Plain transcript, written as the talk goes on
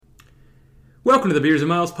Welcome to the Beers and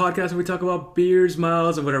Miles podcast, where we talk about beers,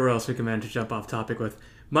 miles, and whatever else we can manage to jump off topic with.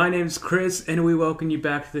 My name's Chris, and we welcome you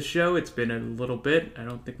back to the show. It's been a little bit. I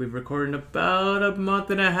don't think we've recorded in about a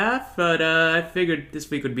month and a half, but I figured this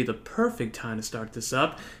week would be the perfect time to start this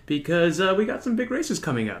up because we got some big races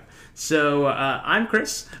coming up. So I'm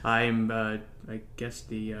Chris. I'm, I guess,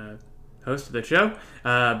 the host of the show,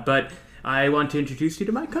 but I want to introduce you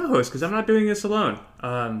to my co-host because I'm not doing this alone.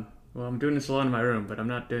 Well, I'm doing this alone in my room, but I'm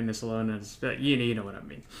not doing this alone as... You know what I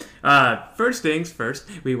mean. First things first,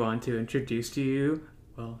 we want to introduce to you...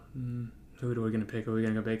 Well, who are we going to pick? Are we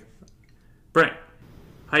going to go pick? Brent,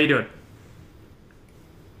 how you doing?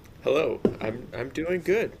 Hello, I'm doing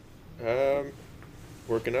good.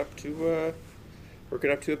 Working up to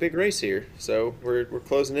a big race here, so we're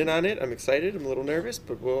closing in on it. I'm excited. I'm a little nervous,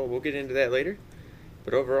 but we'll get into that later.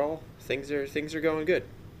 But overall, things are going good.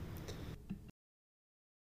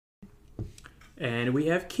 And we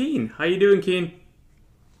have Keen. How you doing, Keen?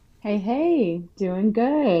 Hey, doing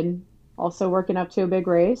good. Also working up to a big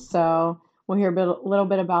race, so we'll hear a little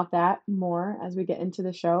bit about that more as we get into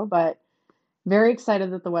the show. But very excited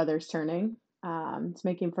that the weather's turning. It's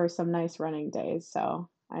making for some nice running days, so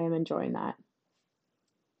I am enjoying that.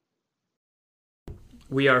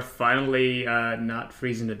 We are finally not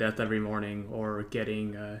freezing to death every morning or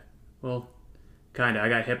getting, kind of. I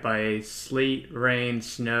got hit by sleet, rain,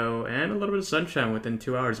 snow, and a little bit of sunshine within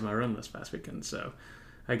 2 hours of my run this past weekend. So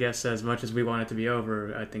I guess as much as we want it to be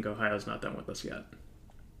over, I think Ohio's not done with us yet.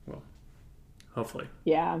 Well, hopefully.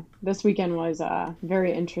 Yeah, this weekend was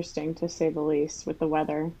very interesting to say the least with the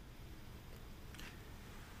weather,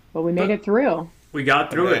 but we made But it through. we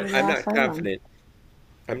got through it. I'm Last not round. confident.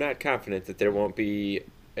 I'm not confident that there won't be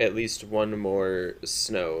at least one more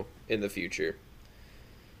snow in the future.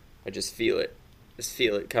 I just feel it. Just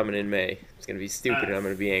feel it coming in May. It's gonna be stupid, and I'm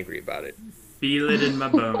gonna be angry about it. Feel it in my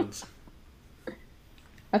bones.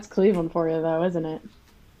 That's Cleveland for you, though, isn't it?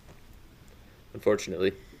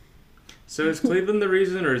 Unfortunately, So is Cleveland the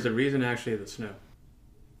reason, or is the reason actually the snow?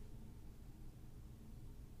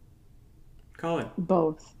 Colin.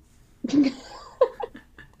 Both.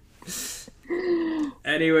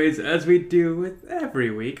 Anyways, as we do with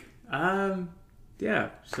every week, yeah.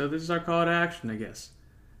 So this is our call to action, I guess.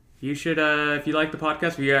 You should, if you like the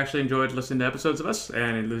podcast, if you actually enjoyed listening to episodes of us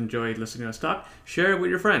and enjoyed listening to us talk, share it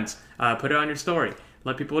with your friends. Put it on your story.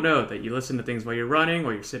 Let people know that you listen to things while you're running,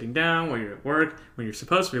 while you're sitting down, while you're at work, when you're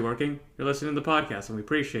supposed to be working. You're listening to the podcast, and we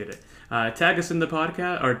appreciate it. Tag us in the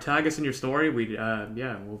podcast, or tag us in your story.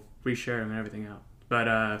 We'll reshare them and everything out.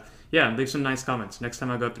 But yeah, leave some nice comments. Next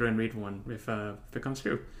time I'll go through and read one if it comes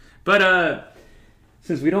through. But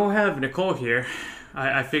since we don't have Nicole here,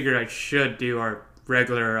 I figured I should do our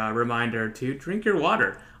regular reminder to drink your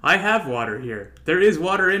water. I have water here. There is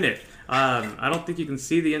water in it. I don't think you can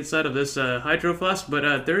see the inside of this hydro flask,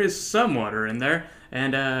 but there is some water in there.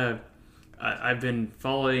 And I've been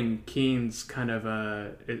following Keen's kind of...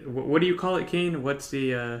 what do you call it, Keen? What's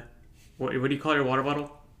the... what do you call your water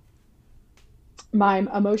bottle? My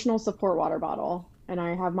emotional support water bottle, and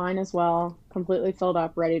I have mine as well, completely filled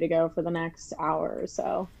up, ready to go for the next hour or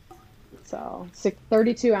so. So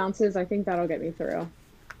 32 ounces, I think that'll get me through,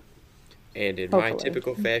 and in my hopefully.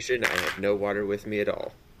 typical fashion, I have no water with me at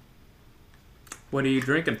all. What are you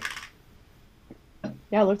drinking?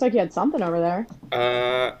 Yeah, it looked like you had something over there.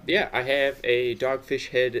 Yeah, I have a Dogfish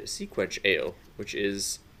Head Sea Quench Ale, which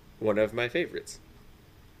is one of my favorites.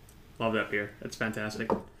 Love that beer. It's fantastic.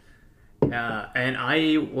 And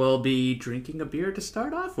I will be drinking a beer to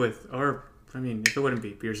start off with. Or, I mean, if it wouldn't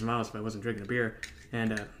be Beers and Miles if I wasn't drinking a beer.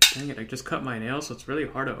 And, dang it, I just cut my nails, so it's really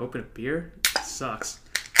hard to open a beer. It sucks.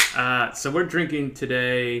 So we're drinking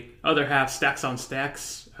today Other Half Stacks on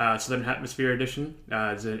Stacks, Southern Atmosphere Edition.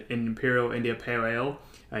 It's an Imperial India Pale Ale,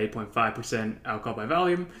 8.5% alcohol by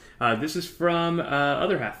volume. This is from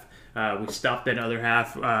Other Half. We stopped at Other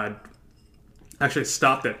Half. Actually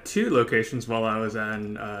stopped at two locations while I was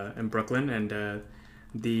in Brooklyn, and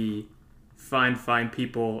the fine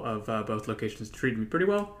people of both locations treated me pretty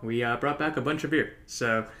well. We brought back a bunch of beer,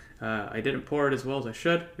 so I didn't pour it as well as I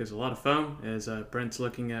should. There's a lot of foam, as Brent's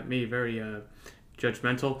looking at me very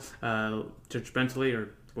judgmentally or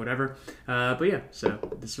whatever. But yeah, so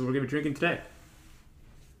this is what we're going to be drinking today.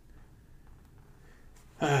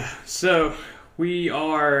 So we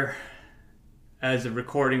are, as of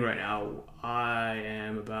recording right now, I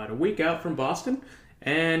am about a week out from Boston,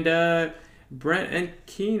 and Brent and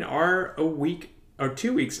Keen are a week or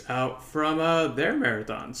 2 weeks out from their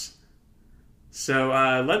marathons. So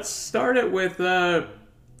let's start it with Brent.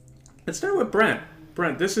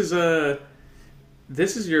 Brent, this is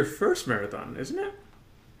your first marathon, isn't it?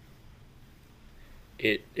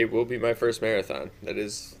 It will be my first marathon. That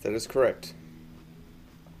is correct.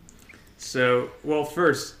 So, well,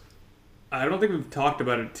 first, I don't think we've talked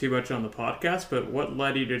about it too much on the podcast, but what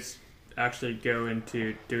led you to actually go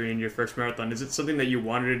into doing your first marathon? Is it something that you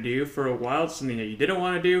wanted to do for a while, something that you didn't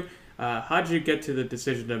want to do? How did you get to the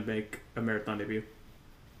decision to make a marathon debut?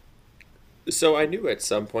 So I knew at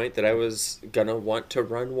some point that I was gonna want to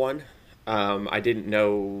run one. I didn't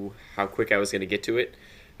know how quick I was gonna get to it.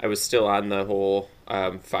 I was still on the whole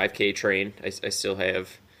 5K train. I still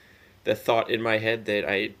have the thought in my head that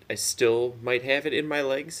I still might have it in my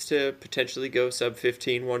legs to potentially go sub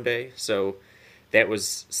 15 one day. So that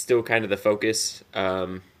was still kind of the focus.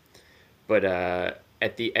 But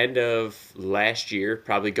at the end of last year,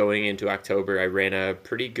 probably going into October, I ran a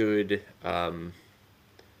pretty good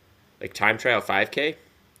like time trial 5K.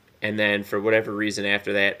 And then for whatever reason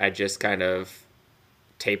after that, I just kind of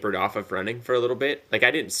tapered off of running for a little bit. Like I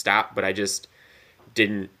didn't stop, but I just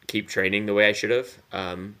didn't keep training the way I should have.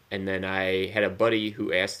 And then I had a buddy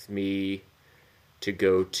who asked me to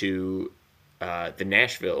go to the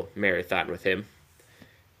Nashville Marathon with him.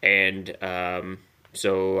 And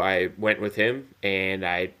so I went with him, and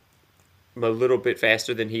I'm a little bit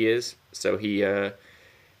faster than he is. So he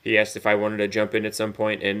asked if I wanted to jump in at some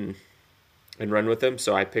point and run with him.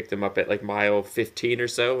 So I picked him up at like mile 15 or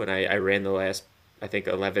so, and I ran the last, I think,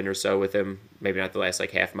 11 or so with him. Maybe not the last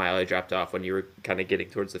like half mile. I dropped off when you were kind of getting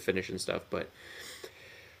towards the finish and stuff. But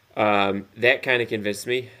that kind of convinced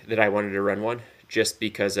me that I wanted to run one just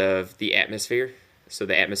because of the atmosphere. So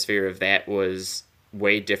the atmosphere of that was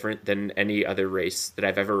way different than any other race that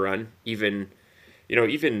I've ever run. Even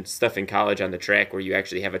stuff in college on the track where you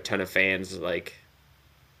actually have a ton of fans like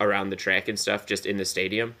around the track and stuff just in the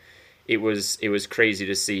stadium. It was crazy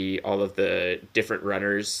to see all of the different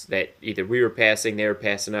runners that either we were passing, they were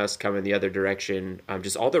passing us, coming the other direction.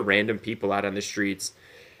 Just all the random people out on the streets,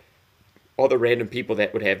 all the random people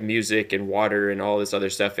that would have music and water and all this other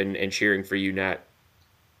stuff and cheering for you. Not,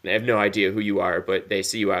 I have no idea who you are, but they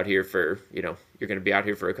see you out here for, you're going to be out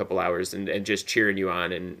here for a couple hours and just cheering you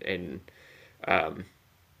on. And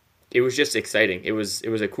it was just exciting. It was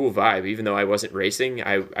a cool vibe. Even though I wasn't racing,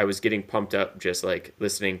 I was getting pumped up just like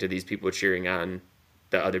listening to these people cheering on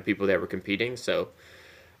the other people that were competing. So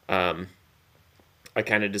I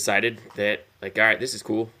kind of decided that, like, all right, this is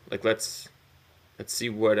cool. Like, let's see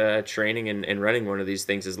what training and running one of these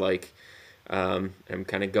things is like. I'm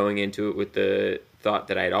kind of going into it with the thought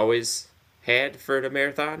that I'd always had for a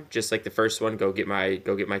marathon. Just like the first one, go get my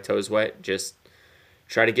toes wet. Just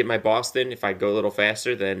try to get my Boston. If I go a little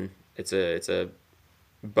faster, then it's a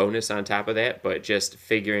bonus on top of that. But just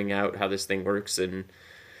figuring out how this thing works, and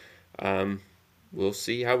we'll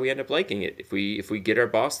see how we end up liking it. If we get our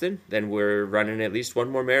Boston, then we're running at least one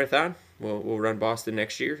more marathon. We'll run Boston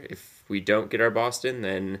next year. If we don't get our Boston,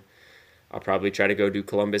 then I'll probably try to go do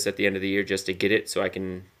Columbus at the end of the year just to get it, so I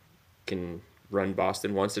can run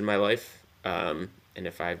Boston once in my life. And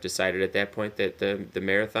if I've decided at that point that the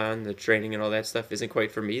marathon, the training, and all that stuff isn't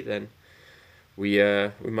quite for me, then we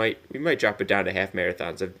might drop it down to half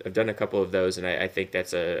marathons. I've done a couple of those, and I think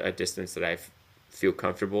that's a distance that I feel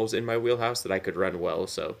comfortable is in my wheelhouse that I could run well.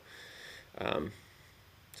 So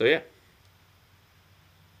yeah.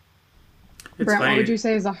 It's Brent, what funny. would you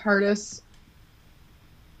say is the hardest?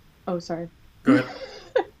 Oh, sorry. Go ahead.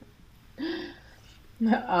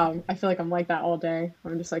 I feel like I'm like that all day.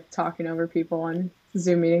 I'm just like talking over people on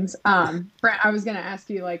Zoom meetings. Brent, I was gonna ask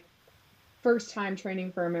you, like, first time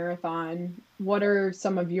training for a marathon, what are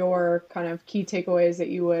some of your kind of key takeaways that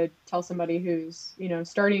you would tell somebody who's,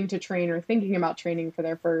 starting to train or thinking about training for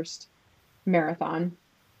their first marathon?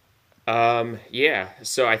 Yeah.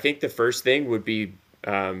 So I think the first thing would be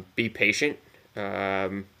patient.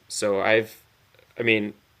 So I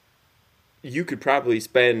mean, you could probably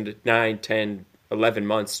spend 9, 10, 11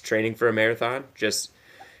 months training for a marathon, just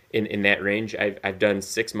in that range. I've done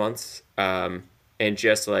 6 months, and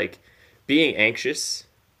just like being anxious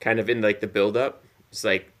kind of in like the build up. It's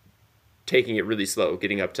like taking it really slow,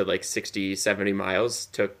 getting up to like 60, 70 miles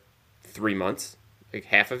took 3 months, like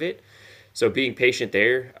half of it. So being patient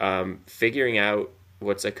there, figuring out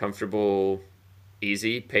what's a comfortable,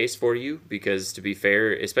 easy pace for you, because to be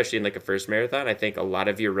fair, especially in like a first marathon, I think a lot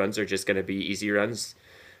of your runs are just going to be easy runs.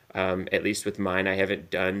 At least with mine, I haven't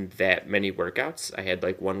done that many workouts. I had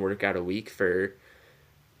like one workout a week for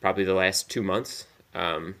probably the last 2 months.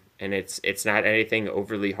 And it's not anything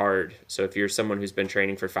overly hard. So if you're someone who's been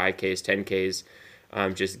training for 5Ks,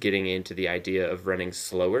 10Ks, just getting into the idea of running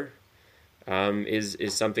slower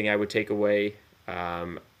is something I would take away.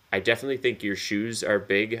 I definitely think your shoes are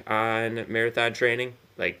big on marathon training,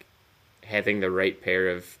 like having the right pair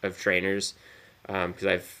of trainers. because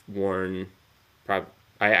I've worn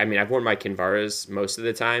I mean, I've worn my Kinvaras most of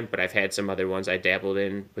the time, but I've had some other ones I dabbled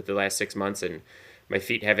in with the last 6 months, and my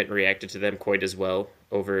feet haven't reacted to them quite as well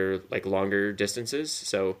over like longer distances.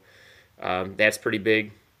 So that's pretty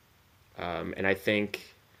big. And I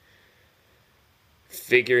think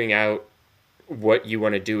figuring out what you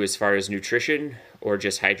want to do as far as nutrition or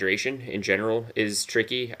just hydration in general is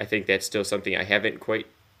tricky. I think that's still something I haven't quite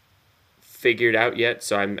figured out yet.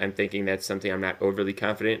 So I'm thinking that's something I'm not overly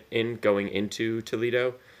confident in going into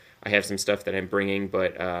Toledo. I have some stuff that I'm bringing,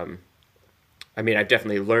 but I mean, I've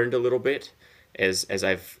definitely learned a little bit as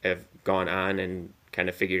have gone on and kind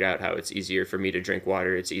of figured out how it's easier for me to drink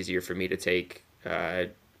water. It's easier for me to take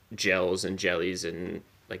gels and jellies and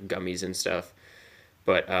like gummies and stuff.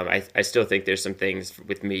 But I still think there's some things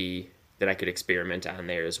with me that I could experiment on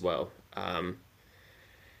there as well. And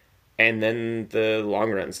then the long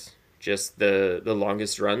runs, just the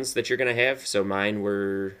longest runs that you're going to have. So mine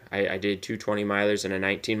were, I did two 20 milers and a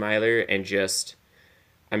 19 miler, and just,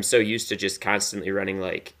 I'm so used to just constantly running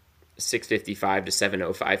like 6:55 to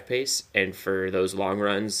 7:05 pace. And for those long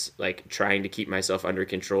runs, like trying to keep myself under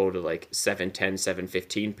control to like 7:10,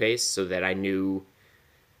 7:15 pace so that I knew,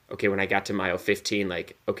 okay, when I got to mile 15,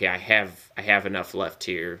 like, okay, I have enough left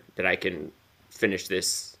here that I can finish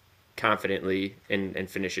this confidently and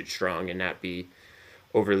finish it strong and not be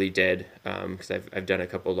overly dead. Because I've done a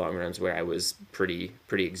couple long runs where I was pretty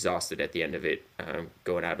exhausted at the end of it,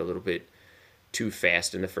 going out a little bit too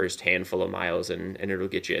fast in the first handful of miles, and it'll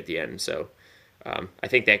get you at the end. So I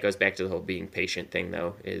think that goes back to the whole being patient thing,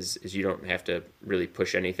 though, is you don't have to really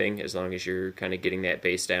push anything as long as you're kind of getting that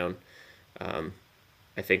base down.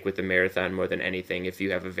 I think with the marathon, more than anything, if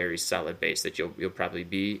you have a very solid base, that you'll probably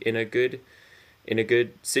be in a good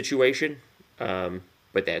situation.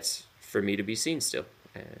 But that's for me to be seen still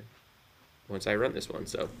once I run this one.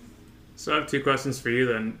 So I have two questions for you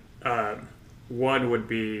then. One would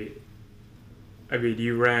be, I mean,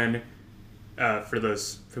 you ran, for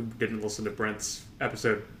those who didn't listen to Brent's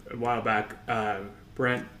episode a while back,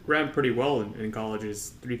 Brent ran pretty well in college.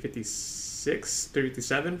 Is 3:56,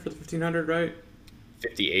 3:57 for the 1500, right?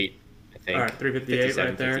 58, I think. All right, 3:58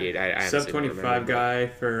 right there. 58. I Sub 25 guy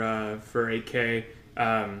for 8K.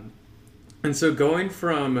 And so going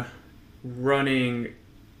from running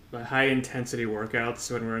high intensity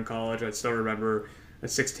workouts when we were in college, I still remember a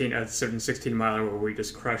certain 16 miler where we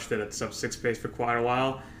just crushed it at sub 6 pace for quite a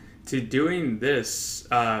while, to doing this.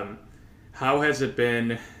 How has it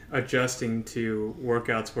been adjusting to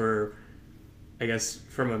workouts where, I guess,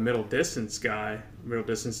 from a middle distance to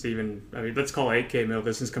even, I mean, let's call 8K middle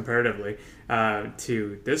distance comparatively,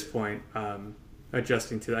 to this point,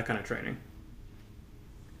 adjusting to that kind of training?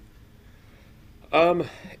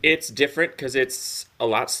 It's different because it's a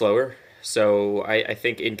lot slower. So I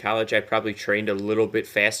think in college I probably trained a little bit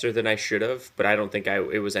faster than I should have, but I don't think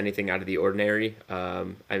it was anything out of the ordinary. I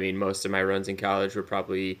mean, most of my runs in college were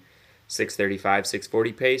probably 6:35,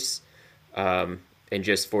 6:40 pace. And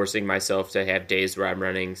just forcing myself to have days where I'm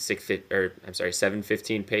running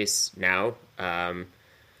 7:15 pace now.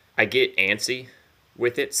 I get antsy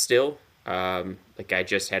with it still. Like I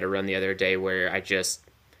just had a run the other day where I just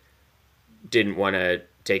didn't want to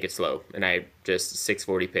take it slow, and I just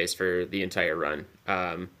 6:40 pace for the entire run.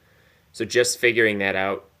 So just figuring that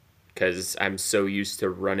out, because I'm so used to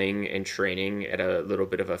running and training at a little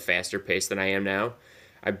bit of a faster pace than I am now.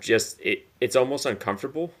 It's almost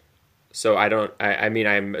uncomfortable. So I mean,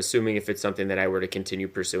 I'm assuming if it's something that I were to continue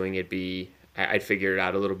pursuing, I'd figure it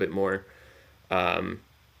out a little bit more.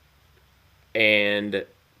 And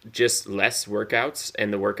just less workouts,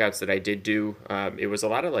 and the workouts that I did do, it was a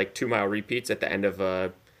lot of like 2 mile repeats at the end of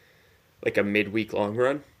a midweek long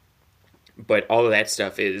run. But all of that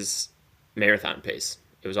stuff is marathon pace.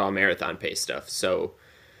 It was all marathon pace stuff. So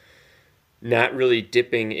not really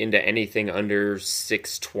dipping into anything under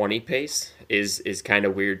 6:20 pace is kind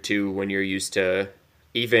of weird too, when you're used to,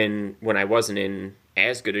 even when I wasn't in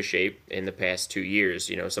as good a shape in the past 2 years,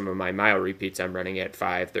 some of my mile repeats I'm running at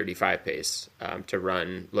 5:35 pace to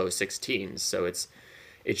run low 16s. So it's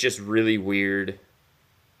just really weird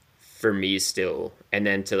for me still. And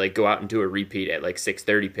then to like go out and do a repeat at like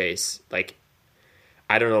 6:30 pace, like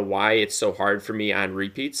I don't know why it's so hard for me on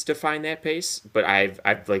repeats to find that pace, but I've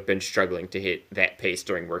like been struggling to hit that pace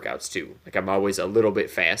during workouts too. Like I'm always a little bit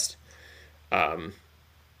fast.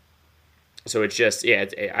 So it's just, yeah,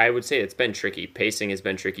 I would say it's been tricky. Pacing has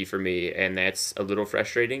been tricky for me, and that's a little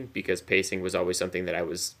frustrating because pacing was always something that I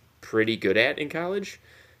was pretty good at in college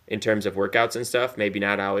in terms of workouts and stuff. Maybe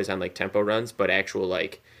not always on like tempo runs, but actual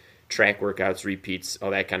like track workouts, repeats, all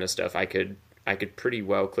that kind of stuff. I could pretty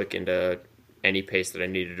well click into any pace that I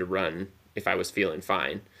needed to run if I was feeling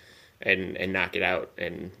fine and knock it out.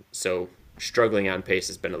 And so struggling on pace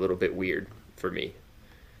has been a little bit weird for me.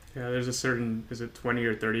 Yeah, there's a certain, is it 20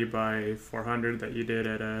 or 30 by 400 that you did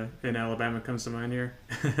at in Alabama comes to mind here.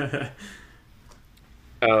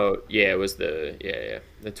 Oh yeah, it was the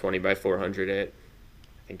 20 by 400 at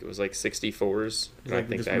I think it was like 64s, It's and I like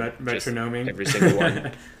think just I just metronoming. every single one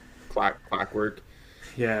clockwork.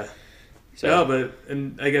 Yeah. So No, but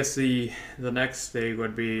and I guess the next thing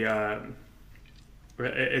would be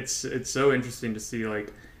it's so interesting to see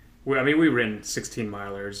like I mean we ran 16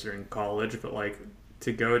 milers during college, but like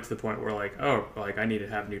to go to the point where like oh like I need to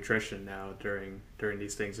have nutrition now during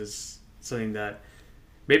these things is something that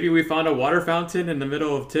maybe we found a water fountain in the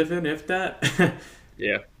middle of Tiffin, if that.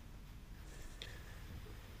 yeah,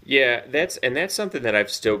 yeah, that's something that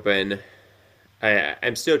I've still been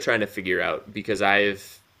I'm still trying to figure out because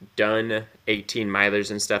I've done 18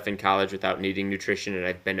 milers and stuff in college without needing nutrition, and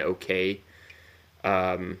I've been okay.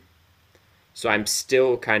 Um, so I'm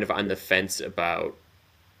still kind of on the fence about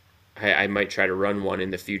I might try to run one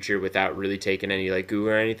in the future without really taking any like goo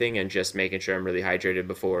or anything, and just making sure I'm really hydrated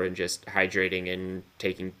before, and just hydrating and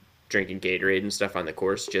taking drinking Gatorade and stuff on the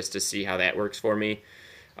course just to see how that works for me.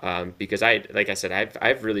 Because like I said,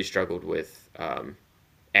 I've really struggled with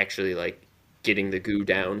actually like getting the goo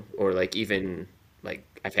down, or like even like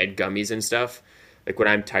I've had gummies and stuff. Like when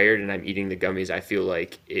I'm tired and I'm eating the gummies, I feel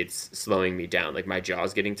like it's slowing me down. Like my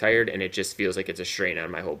jaw's getting tired, and it just feels like it's a strain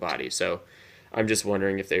on my whole body. So I'm just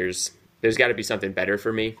wondering if there's got to be something better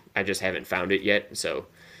for me. I just haven't found it yet. So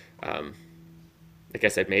um, like I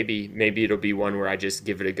said, maybe it'll be one where I just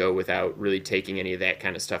give it a go without really taking any of that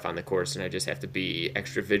kind of stuff on the course, and I just have to be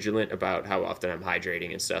extra vigilant about how often I'm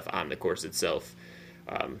hydrating and stuff on the course itself.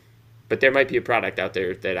 Um, but there might be a product out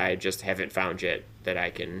there that I just haven't found yet that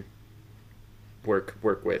I can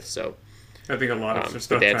work with. So, I think a lot of us are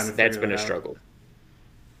but still trying to that's figure been that a out. struggle.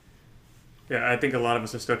 Yeah, I think a lot of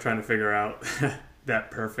us are still trying to figure out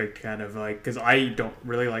that perfect kind of like because I don't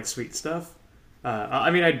really like sweet stuff. I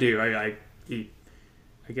mean, I do. I eat.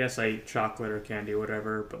 I guess I eat chocolate or candy or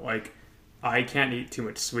whatever, but like I can't eat too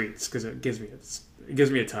much sweets because it gives me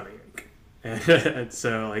a tummy ache, and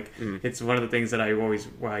so like Mm. it's one of the things that I always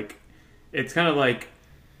like. It's kind of like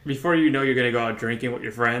before you know you're gonna go out drinking with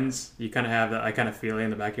your friends, you kind of have that I kind of feeling in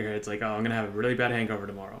the back of your head. It's like, oh, I'm gonna have a really bad hangover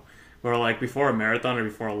tomorrow. Or like before a marathon or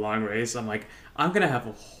before a long race, I'm like, I'm gonna have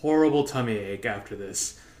a horrible tummy ache after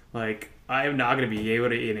this. Like I am not gonna be able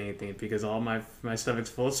to eat anything because all my stomach's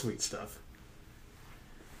full of sweet stuff.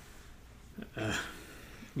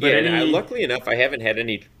 But Yeah, and any luckily enough, I haven't had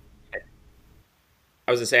any.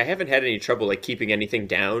 I was gonna say I haven't had any trouble like keeping anything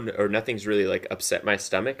down, or nothing's really like upset my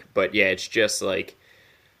stomach. But yeah, it's just like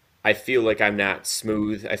I feel like I'm not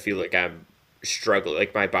smooth. I feel like I'm struggling.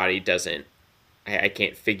 Like my body doesn't. I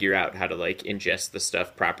can't figure out how to like ingest the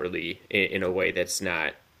stuff properly in a way that's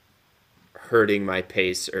not hurting my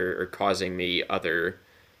pace or causing me other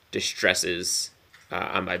distresses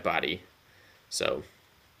on my body. So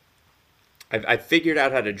I've figured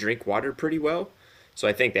out how to drink water pretty well. So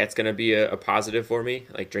I think that's going to be a positive for me,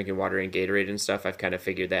 like drinking water and Gatorade and stuff. I've kind of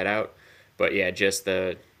figured that out. But yeah, just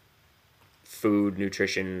the food,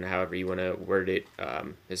 nutrition, however you want to word it,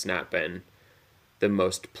 has not been the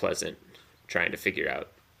most pleasant trying to figure out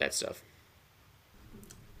that stuff.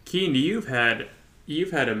 Keen, you've had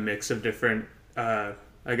a mix of different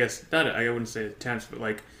I guess not I wouldn't say attempts, but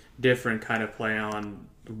like different kind of play on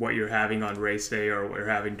what you're having on race day or what you're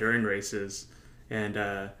having during races. And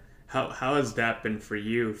how has that been for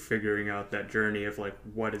you figuring out that journey of like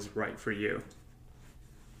what is right for you?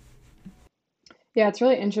 Yeah, it's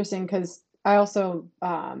really interesting because I also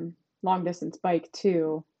long distance bike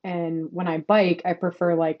too. And when I bike, I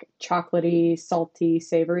prefer like chocolatey, salty,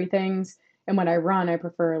 savory things. And when I run, I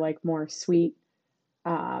prefer like more sweet,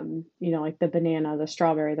 like the banana, the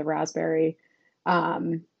strawberry, the raspberry.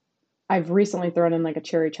 Um, I've recently thrown in like a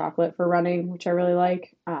cherry chocolate for running, which I really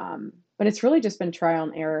like. But it's really just been trial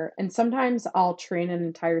and error. And sometimes I'll train an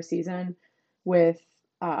entire season with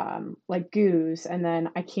like goos, and then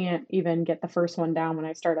I can't even get the first one down when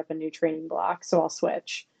I start up a new training block. So I'll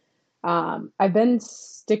switch. I've been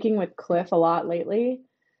sticking with Cliff a lot lately,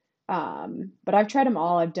 but I've tried them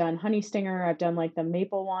all. I've done Honey Stinger, I've done like the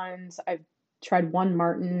maple ones, I've tried one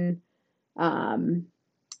Martin. Um,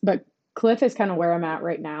 but Cliff is kind of where I'm at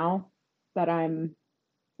right now that I'm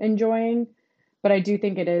enjoying. But I do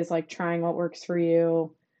think it is like trying what works for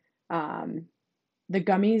you. Um, the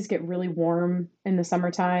gummies get really warm in the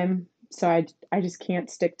summertime, so I just can't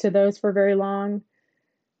stick to those for very long.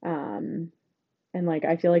 Um, and like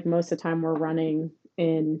I feel like most of the time we're running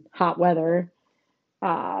in hot weather.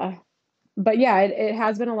 Uh, But yeah, it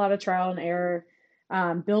has been a lot of trial and error.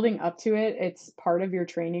 Building up to it, it's part of your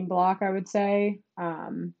training block, I would say.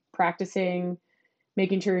 Practicing,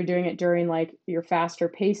 making sure you're doing it during like your faster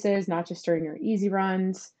paces, not just during your easy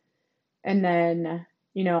runs. And then,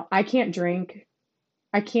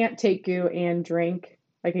 I can't take goo and drink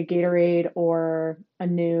like a Gatorade or a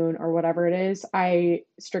Noon or whatever it is. I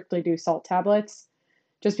strictly do salt tablets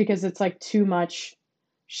just because it's like too much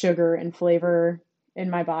sugar and flavor in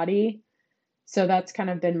my body. So that's kind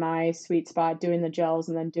of been my sweet spot, doing the gels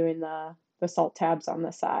and then doing the salt tabs on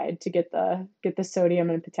the side to get the sodium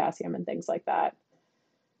and potassium and things like that.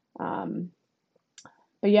 Um,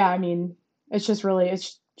 but yeah, I mean, it's just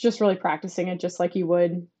really practicing it just like you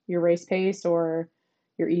would your race pace or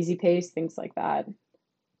your easy pace, things like that.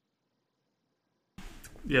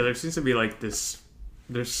 Yeah, there seems to be like this.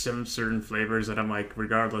 There's some certain flavors that I'm like,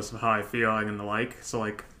 regardless of how I feel, I'm gonna like. So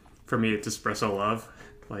like, for me, it's espresso love.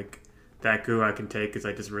 Like that goo I can take because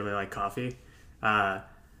I just really like coffee. Uh,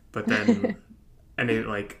 but then any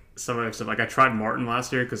like some other stuff, like I tried Martin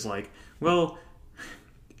last year because like, well,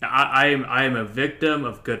 I am a victim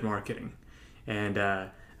of good marketing, and I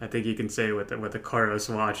think you can say with the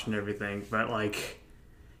Karos watch and everything. But like,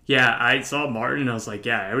 yeah, I saw Martin and I was like,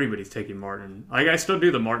 yeah, everybody's taking Martin. Like, I still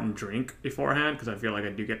do the Martin drink beforehand because I feel like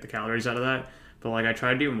I do get the calories out of that. But like, I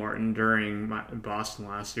tried to do Martin during my Boston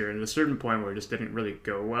last year, and at a certain point where it just didn't really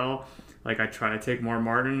go well. Like, I tried to take more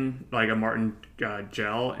Martin, like a Martin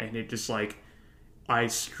gel, and it just like I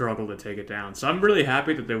struggled to take it down. So I'm really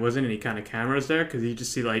happy that there wasn't any kind of cameras there because you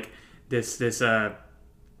just see like this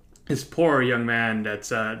poor young man that's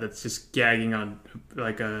just gagging on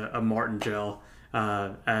like a Martin gel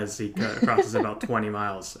as he crosses about 20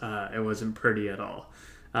 miles. It wasn't pretty at all.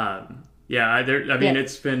 Yeah, I mean Yeah.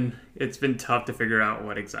 it's been tough to figure out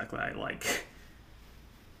what exactly I like.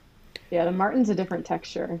 Yeah, the Martin's a different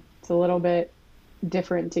texture. It's a little bit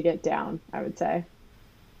different to get down, I would say.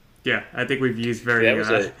 Yeah, I think we've used See, that very was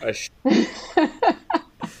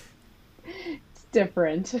It's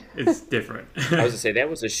different. it's different. I was gonna say that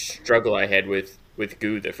was a struggle I had with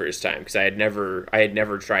goo the first time because I had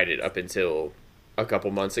never tried it up until a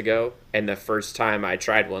couple months ago, and the first time I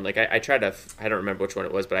tried one, like I tried I don't remember which one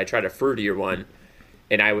it was, but I tried a fruitier one,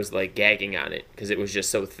 and I was like gagging on it because it was just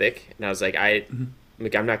so thick, and I was like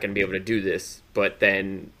I'm not gonna be able to do this. But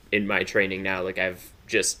then in my training now, like I've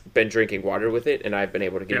just been drinking water with it, and I've been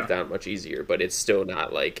able to get Yeah, it down much easier. But it's still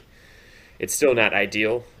not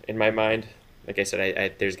ideal in my mind. Like I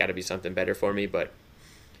said, there's got to be something better for me. But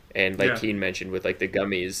and like yeah, Keen mentioned with like the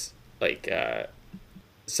gummies, like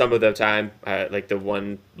some of the time, like the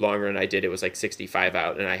one long run I did, it was like 65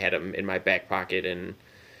 out, and I had them in my back pocket, and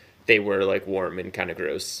they were like warm and kind of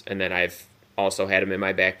gross. And then I've also had them in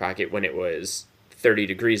my back pocket when it was 30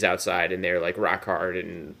 degrees outside, and they're like rock hard.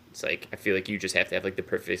 And it's like I feel like you just have to have like the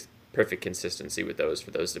perfect consistency with those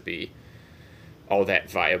for those to be all that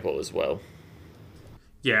viable as well.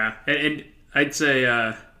 yeah. And I'd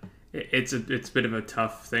say it's a bit of a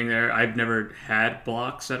tough thing there. I've never had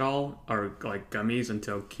blocks at all or like gummies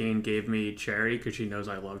until Keen gave me cherry because she knows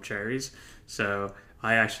I love cherries. So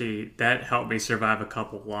I actually that helped me survive a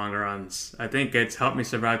couple long runs. I think it's helped me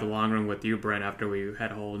survive the long run with you, Brent, after we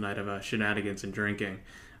had a whole night of shenanigans and drinking.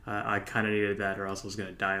 I kind of needed that, or else I was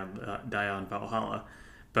gonna die on Valhalla.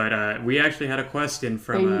 But we actually had a question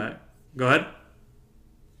from. Hey, Go ahead.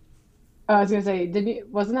 I was gonna say, did you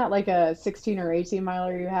wasn't that like a 16 or 18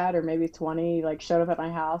 miler you had, or maybe 20? You like showed up at my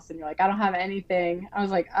house and you're like, I don't have anything. I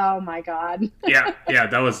was like, oh my God. Yeah, yeah,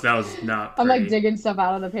 that was not I'm like pretty. digging stuff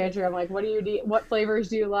out of the pantry. I'm like, what do you need? What flavors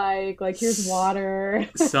do you like? Like, here's water.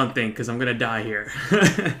 Something because I'm gonna die here.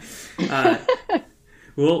 uh,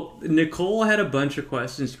 well, Nicole had a bunch of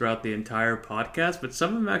questions throughout the entire podcast, but some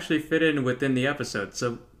of them actually fit in within the episode.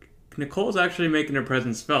 So Nicole's actually making her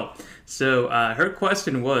presence felt. So her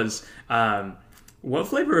question was, "What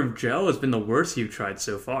flavor of gel has been the worst you've tried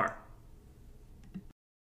so far?"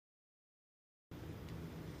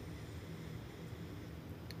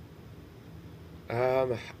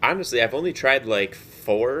 Honestly, I've only tried like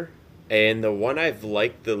four, and the one I've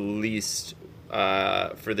liked the least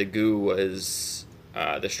for the goo was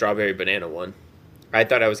the strawberry banana one. I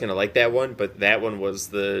thought I was gonna like that one, but that one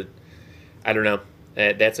was I don't know.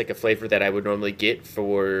 That's like a flavor that I would normally get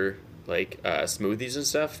for like smoothies and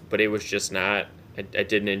stuff, but it was just not. I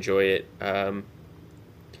didn't enjoy it.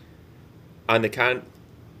 On the con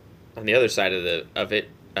on the other side of it,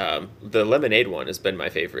 the lemonade one has been my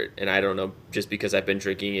favorite, and I don't know, just because I've been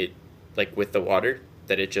drinking it like with the water,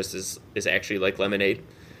 that it just is actually like lemonade.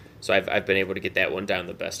 So I've been able to get that one down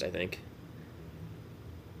the best, I think.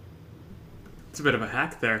 It's a bit of a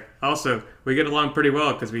hack there. Also, we get along pretty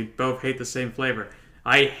well because we both hate the same flavor.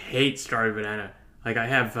 I hate strawberry banana. Like I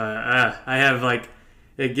have like,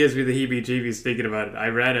 it gives me the heebie-jeebies thinking about it. I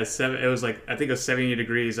ran a seven. It was like I think it was 70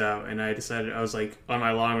 degrees out, and I decided I was like on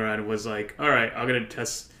my long run was like, all right, I'm gonna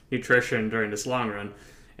test nutrition during this long run,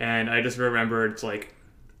 and I just remember it's like,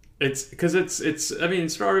 it's because it's I mean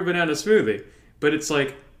strawberry banana smoothie, but it's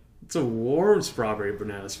like it's a warm strawberry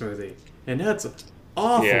banana smoothie, and that's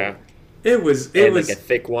awful. Yeah, It and like a was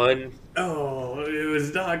thick one. oh, it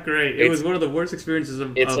was not great. It was It's one of the worst experiences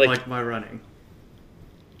it's of like like my running.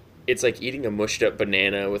 it's like eating a mushed up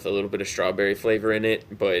banana with a little bit of strawberry flavor in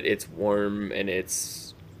it, but it's warm and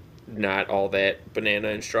it's not all that banana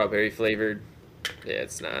and strawberry flavored. Yeah,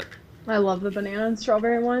 it's not. I love the banana and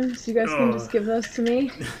strawberry ones. You guys can Oh. just give those to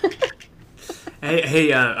me.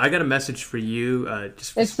 Hey, I got a message for you,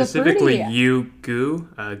 just It's the specifically fruity. you, Goo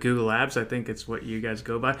Labs. I think it's what you guys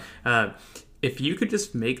go by. If you could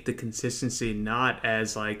just make the consistency not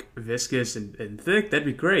as like viscous and thick, that'd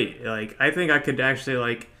be great. Like, I think I could actually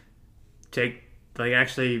like take like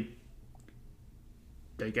actually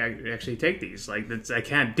take these. Like, that's, I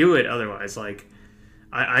can't do it otherwise. Like,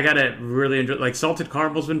 I gotta really enjoy. Like, salted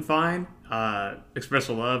caramel's been fine.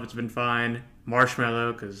 Espresso love, it's been fine.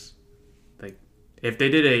 Marshmallow, because like if they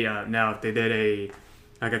did a now if they did a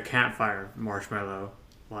like a campfire marshmallow,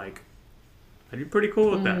 like I'd be pretty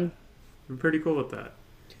cool with that. Mm. I'd be pretty cool with that.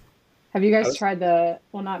 Have you I guys was tried the,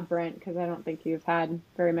 well, not Brent, because I don't think you've had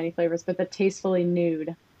very many flavors, but the Tastefully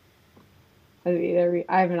Nude? I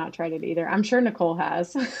have not tried it either. I'm sure Nicole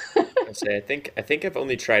has. I say I think I've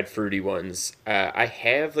only tried fruity ones. I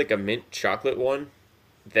have like a mint chocolate one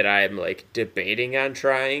that I'm like debating on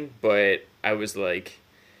trying, but I was like,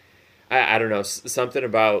 I don't know, something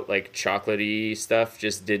about like chocolatey stuff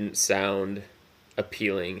just didn't sound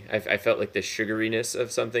appealing. I felt like the sugariness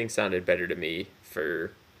of something sounded better to me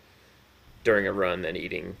for during a run than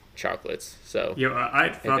eating chocolates. So Yo,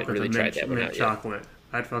 I'd I fuck haven't with the really tried that one mint out yet. chocolate.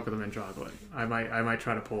 I'd fuck with the mint chocolate. I might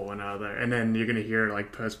try to pull one out of there, and then you're gonna hear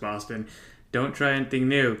like post Boston. Don't try anything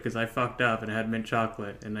new because I fucked up and I had mint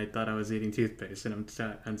chocolate and I thought I was eating toothpaste and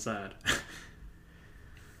I'm sad.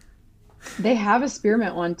 They have a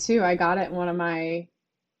spearmint one too. I got it in one of my,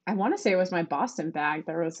 I want to say it was my Boston bag.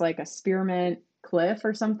 There was like a spearmint Cliff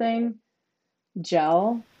or something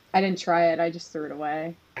gel. I didn't try it. I just threw it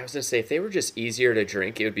away. I was gonna say if they were just easier to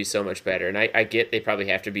drink, it would be so much better. And I get they probably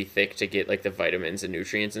have to be thick to get like the vitamins and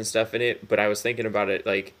nutrients and stuff in it. But I was thinking about it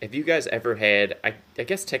like, have you guys ever had? I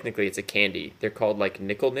guess technically it's a candy. They're called like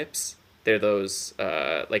nickel nips. They're those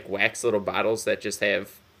like wax little bottles that just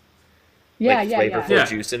have Yeah, like yeah, yeah. flavorful Yeah,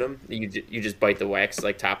 juice in them. You just bite the wax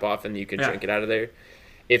like top off and you can yeah. drink it out of there.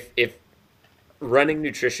 If running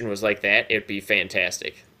nutrition was like that, it'd be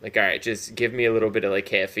fantastic. Like, all right, just give me a little bit of like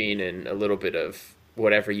caffeine and a little bit of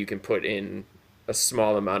whatever you can put in a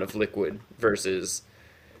small amount of liquid versus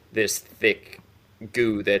this thick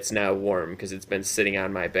goo that's now warm because it's been sitting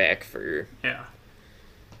on my back for Yeah.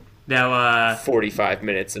 Now, 45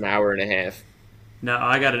 minutes, an hour and a half. now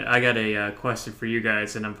I got a question for you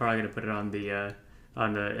guys, and I'm probably gonna put it on the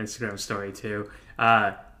Instagram story too.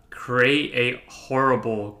 Create a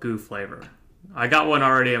horrible goo flavor. I got one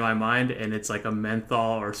already in my mind, and it's like a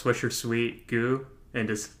menthol or Swisher Sweet goo, and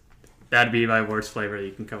just that'd be my worst flavor that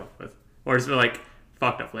you can come up with, or it's like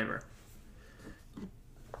fucked up flavor,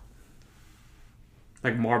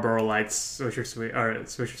 like Marlboro Lights Swisher Sweet or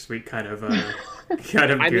Swisher Sweet kind of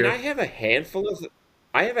kind of I mean, goo. I have a handful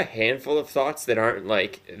of thoughts that aren't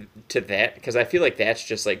like to that because I feel like that's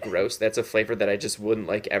just like gross. That's a flavor that I just wouldn't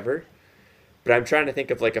like ever. But I'm trying to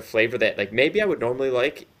think of like a flavor that like maybe I would normally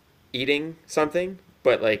like eating something,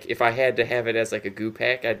 but like if I had to have it as like a goo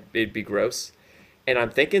pack, it'd be gross. And I'm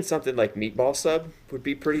thinking something like meatball sub would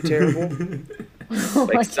be pretty terrible. Oh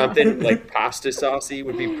Like my God. something like pasta saucy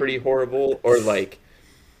would be pretty horrible, or like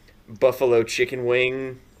buffalo chicken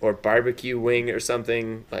wing or barbecue wing or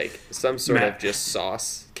something like some sort of Matt, just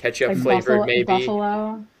sauce, ketchup Like flavored maybe.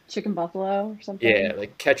 chicken buffalo or Yeah, something.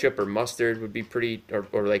 like ketchup or mustard would be pretty,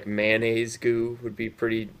 or like mayonnaise goo would be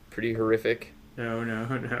pretty horrific. no, no,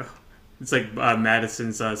 no. It's like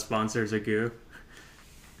Madison's sponsors a goo.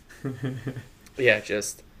 Yeah,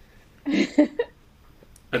 just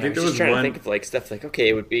I yeah. I think was there just was trying to think one. of like stuff like okay,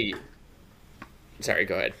 it would be. Sorry,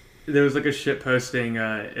 go ahead. There was like a shit posting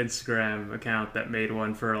Instagram account that made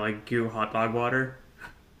one for like goo hot dog water,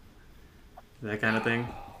 that kind of thing.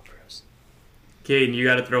 Oh, gross. Caden, you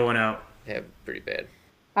got to throw one out. Yeah, pretty bad.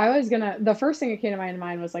 The first thing that came to my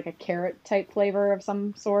mind was like a carrot type flavor of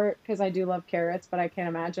some sort, because I do love carrots, but I can't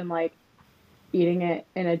imagine like eating it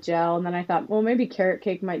in a gel. And then I thought, well, maybe carrot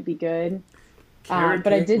cake might be good. Carrot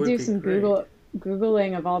But I cake did would do be some great.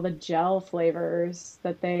 Googling of all the gel flavors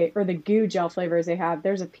or the goo gel flavors they have.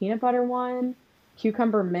 There's a peanut butter one,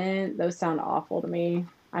 cucumber mint. Those sound awful to me.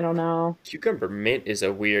 I don't know. Cucumber mint is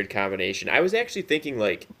a weird combination. I was actually thinking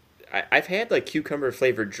like I've had like cucumber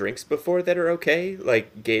flavored drinks before that are okay.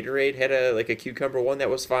 Like Gatorade had a cucumber one that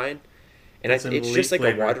was fine, and That's an it's just elite like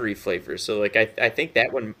a flavor. watery flavor. So like I think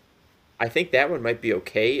that one might be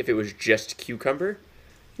okay if it was just cucumber,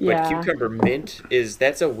 but Yeah. cucumber mint is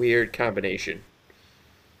that's a weird combination.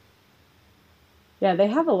 Yeah, they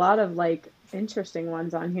have a lot of like interesting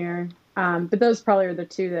ones on here. But those probably are the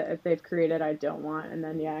two that if they've created I don't want. And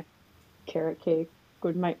then yeah, carrot cake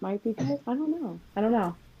might be good. I don't know. I don't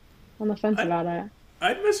know. On the fence I about it.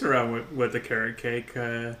 I'd mess around with the carrot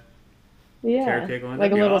Yeah. cake one.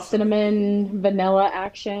 Like That'd a be little awesome. cinnamon vanilla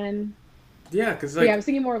action. Yeah, because But yeah, I like was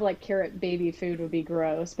thinking more of like carrot baby food would be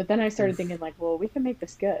gross. But then I started thinking like, well, we can make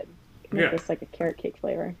this good. We can make yeah, this like a carrot cake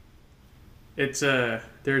flavor. it's I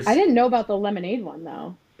there's didn't know about the lemonade one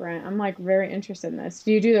though, Brent. I'm like very interested in this.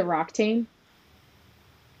 Do you do the Roctane?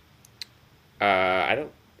 I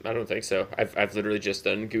don't think so. I've literally just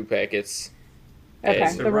done goo packets what's Okay.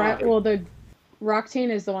 and the rock? The Roctane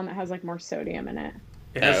is the one that has like more sodium in it.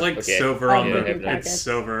 It has oh like okay. silver Of on Yeah, the I the. goo have not. It's packets.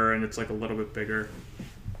 silver and it's like a little bit bigger.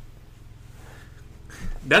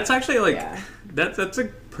 That's actually like Yeah. that's a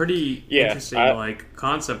pretty Yeah, interesting like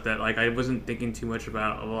concept that like I wasn't thinking too much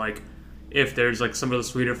about. Like if there's like some of the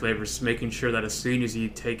sweeter flavors, making sure that as soon as you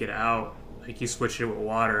take it out, like you switch it with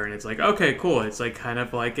water, and it's like okay, cool. It's like kind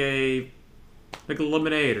of like a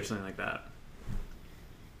lemonade or something like that.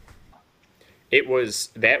 it was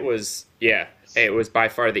that was yeah. It was by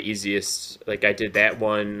far the easiest. Like I did that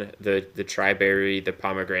one, the triberry, the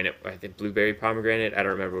pomegranate, I think blueberry pomegranate. I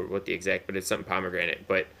don't remember what the exact, but it's something pomegranate.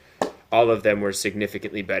 But all of them were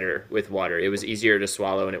significantly better with water. It was easier to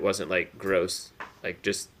swallow, and it wasn't like gross. Like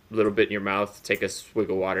just a little bit in your mouth, take a swig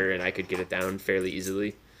of water, and I could get it down fairly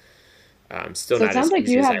easily. Still So it not sounds as like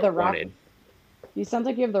easy you as have I the rock. wanted. You sounds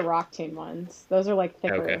like you have the Roctane ones. Those are like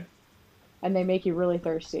Okay. thicker and they make you really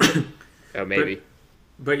thirsty. Oh, But maybe.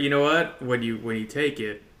 but you know what? When you take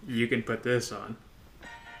it, you can put this on.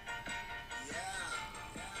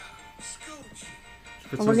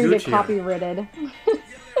 Put And some we're gonna get Gucci on. copyrighted.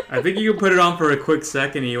 I think you can put it on for a quick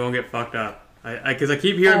second and you won't get fucked up. Because I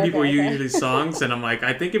keep hearing Oh, people okay, use okay. these songs, and I'm like,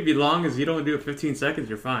 I think if you long as you don't do it 15 seconds,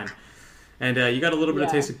 you're fine. And you got a little bit of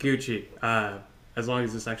Yeah. taste of Gucci, as long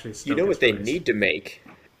as this actually You still know gets what they released. need to make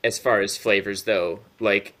as far as flavors though?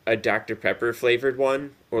 Like a Dr. Pepper flavored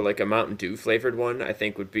one or like a Mountain Dew flavored one, I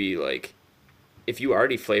think would be like if you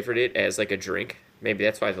already flavored it as like a drink, maybe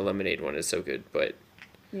that's why the lemonade one is so good, but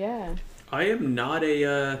Yeah. I am not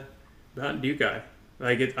a Mountain Dew guy.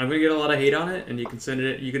 I'm gonna get a lot of hate on it, and you can send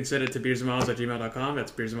it. You can send it to beersandmiles@gmail.com.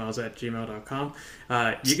 That's beersandmiles@gmail.com.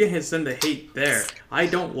 You can send the hate there. I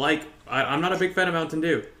don't like. I'm not a big fan of Mountain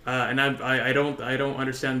Dew, and I don't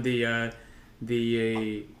understand the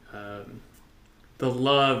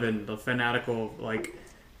love and the fanatical like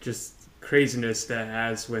just craziness that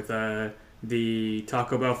has with the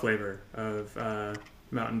Taco Bell flavor of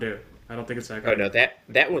Mountain Dew. I don't think it's that oh good. no,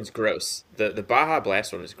 that one's gross. The Baja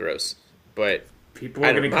Blast one is gross. But People I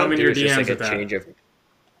are don't gonna know, come Mountain in Dew your is just DMs like a with that. change of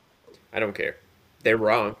I don't care. They're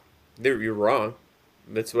wrong. You're wrong.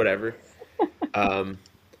 That's whatever. Um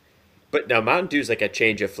But now Mountain Dew is like a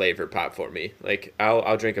change of flavor pop for me. Like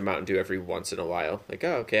I'll drink a Mountain Dew every once in a while. Like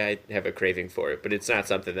oh okay, I have a craving for it, but it's not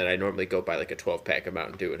something that I normally go buy like a 12 pack of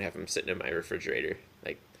Mountain Dew and have them sitting in my refrigerator.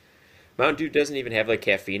 Like Mountain Dew doesn't even have like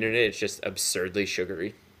caffeine in it. It's just absurdly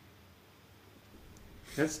sugary.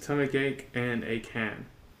 That's stomach ache and a can.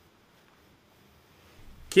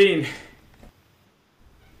 Keen,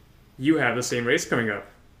 you have the same race coming up.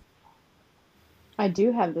 I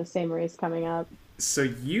do have the same race coming up. So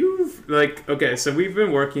you've like okay, so we've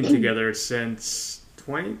been working together since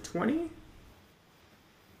 2020.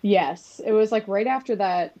 Yes. It was like right after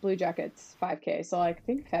that Blue Jackets 5K. So like I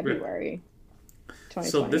think Yeah. February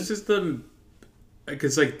So this 2020. is the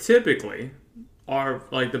because like typically our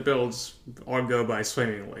like the builds all go by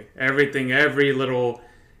swimmingly. Every little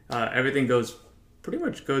everything goes pretty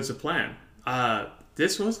much goes to plan.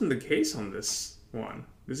 This wasn't the case on this one.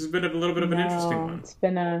 This has been a little bit of an interesting No, one. it's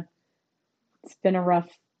been a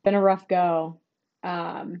rough go.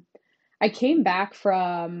 Um, I came back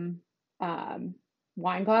from um,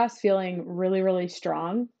 wine glass feeling really, really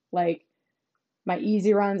strong. Like my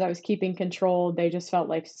easy runs, I was keeping controlled. They just felt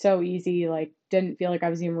like so easy, like didn't feel like I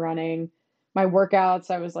was even running. My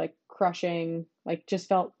workouts, I was like crushing, like just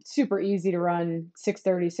felt super easy to run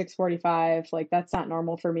 6:30, 6:45. Like that's not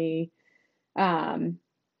normal for me. Um,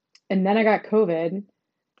 and then I got COVID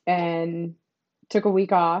and took a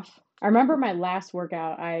week off. I remember my last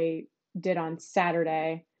workout I did on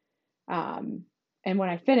Saturday. Um, and when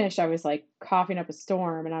I finished, I was like coughing up a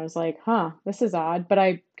storm and I was like, huh, this is odd. But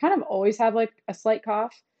I kind of always have like a slight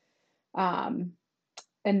cough. Um,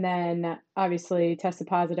 and then obviously tested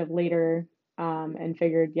positive later, and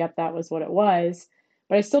figured, yep, that was what it was.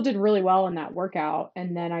 But I still did really well in that workout.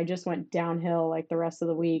 And then I just went downhill like the rest of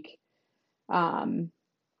the week. Um,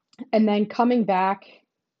 and then coming back,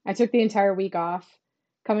 I took the entire week off.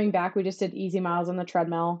 Coming back, we just did easy miles on the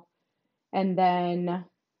treadmill. And then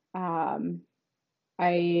um,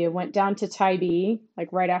 I went down to Tybee like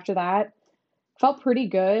right after that. Felt pretty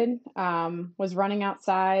good. Was running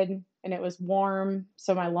outside and it was warm,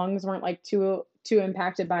 so my lungs weren't like too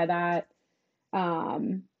impacted by that.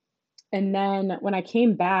 Um, and then when I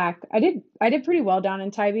came back, I did pretty well down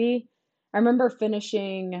in Tybee. I remember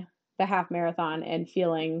finishing the half marathon and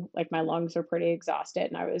feeling like my lungs were pretty exhausted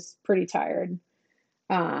and I was pretty tired.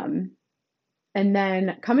 Um, and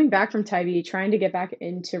then coming back from Tybee, trying to get back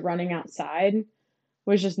into running outside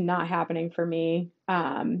was just not happening for me.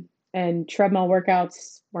 And treadmill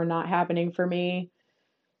workouts were not happening for me.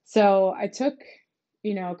 So I took,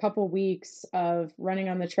 a couple weeks of running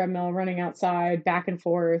on the treadmill, running outside, back and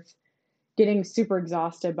forth, getting super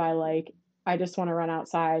exhausted by like, I just want to run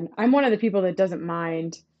outside. I'm one of the people that doesn't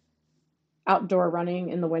mind outdoor running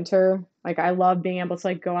in the winter. Like I love being able to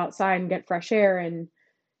like go outside and get fresh air and,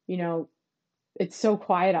 you know, it's so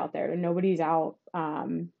quiet out there and nobody's out.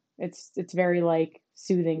 It's very like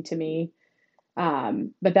soothing to me.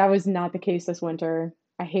 But that was not the case this winter.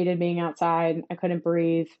 I hated being outside. I couldn't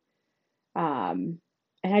breathe. Um,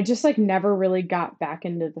 and I just like never really got back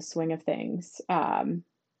into the swing of things.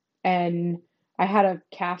 And I had a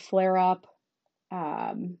calf flare up,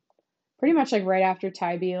 um, pretty much like right after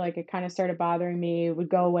Tybee, like it kind of started bothering me, would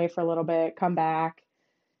go away for a little bit, come back.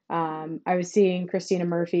 I was seeing Christina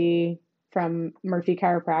Murphy from Murphy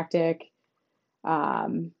Chiropractic.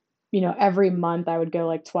 Um, every month I would go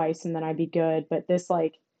like twice and then I'd be good. But this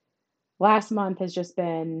like last month has just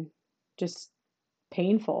been just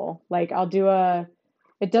painful. Like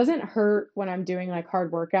it doesn't hurt when I'm doing like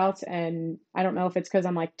hard workouts. And I don't know if it's because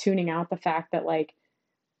I'm like tuning out the fact that like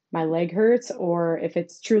my leg hurts or if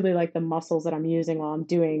it's truly like the muscles that I'm using while I'm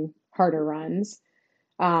doing harder runs.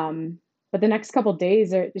 Um, but the next couple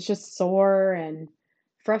days, it's just sore and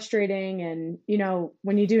frustrating. And,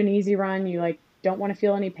 when you do an easy run, you like don't want to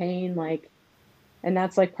feel any pain. Like, and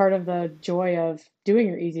that's like part of the joy of doing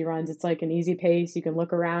your easy runs. It's like an easy pace. You can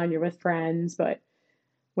look around, you're with friends, but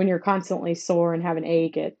when you're constantly sore and have an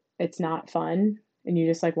ache, it's not fun. And you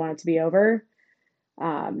just like want it to be over.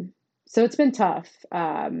 Um, so it's been tough.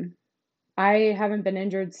 I haven't been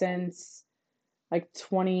injured since like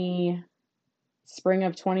spring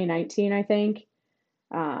of 2019, I think,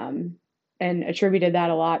 um, and attributed that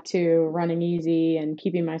a lot to running easy and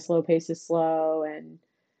keeping my slow paces slow. And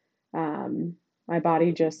my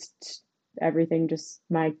body just, everything just,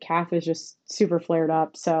 my calf is just super flared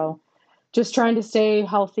up. So just trying to stay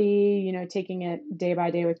healthy, taking it day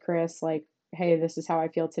by day with Chris, like, hey, this is how I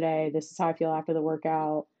feel today. This is how I feel after the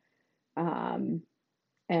workout. Um,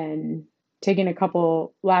 and taking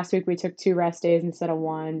last week we took 2 rest days instead of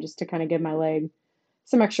one just to kind of give my leg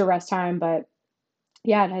some extra rest time. But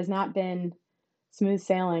yeah, it has not been smooth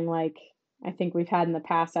sailing like I think we've had in the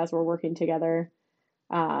past as we're working together.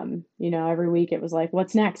 Every week it was like,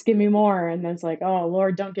 what's next? Give me more. And then it's like, oh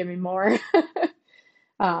Lord, don't give me more.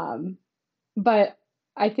 um, but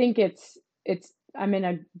I think I'm in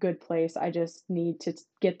a good place. I just need to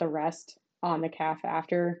get the rest on the calf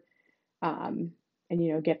after, and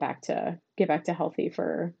get back to healthy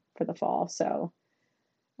for the fall. So,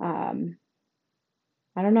 um,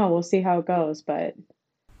 I don't know. We'll see how it goes, but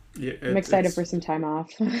Yeah, I'm excited for it's some time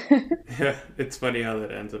off. yeah, it's funny how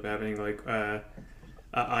that ends up happening. Like, I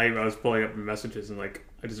was pulling up my messages and like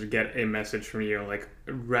I just get a message from you on like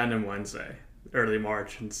a random Wednesday, early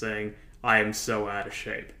March, and saying I am so out of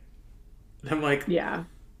shape. And I'm like, Yeah.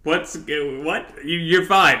 what? You're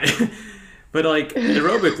fine. But like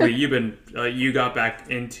aerobically, you got back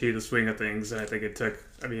into the swing of things, and I think it took.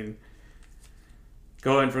 I mean,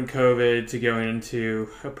 going from COVID to going into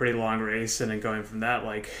a pretty long race, and then going from that,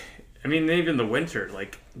 like, I mean, even the winter,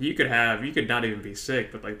 like you could not even be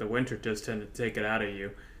sick, but like the winter does tend to take it out of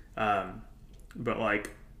you. But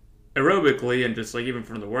like aerobically and just like even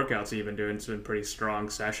from the workouts you've been doing, it's been pretty strong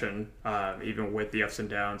session, even with the ups and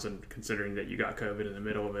downs, and considering that you got COVID in the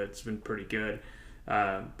middle of it, it's been pretty good.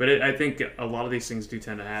 I think a lot of these things do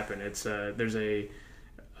tend to happen.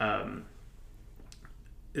 Um,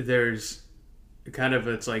 there's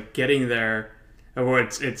it's like getting there, or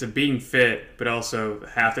it's a being fit, but also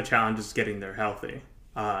half the challenge is getting there healthy.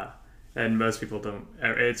 and most people don't.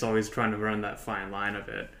 It's always trying to run that fine line of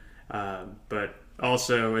it, but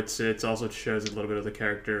also it's also shows a little bit of the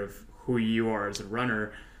character of who you are as a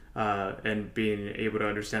runner, and being able to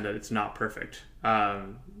understand that it's not perfect.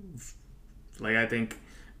 Like I think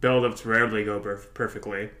build-ups rarely go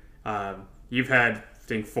perfectly. You've had, I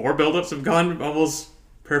think, 4 build-ups have gone almost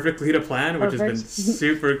perfectly to plan, which has been Perfect.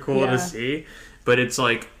 super cool to Yeah. see. But it's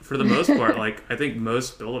like for the most part, like I think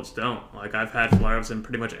most build-ups don't. Like I've had flare-ups in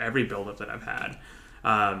pretty much every build-up that I've had,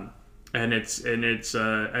 and it's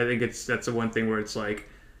I think that's the one thing where it's like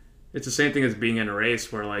it's the same thing as being in a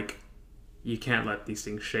race where like you can't let these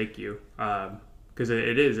things shake you, because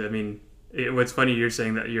it is. I mean, what's funny, you're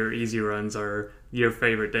saying that your easy runs are your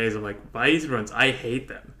favorite days. I'm like, my easy runs, I hate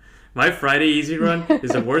them. My Friday easy run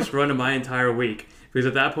is the worst run of my entire week because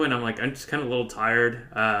at that point I'm like, I'm just kind of a little tired.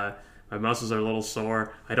 My muscles are a little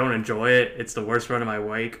sore. I don't enjoy it. It's the worst run of my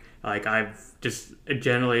week. Like I've just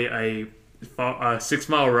generally a 6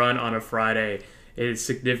 mile run on a Friday is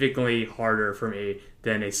significantly harder for me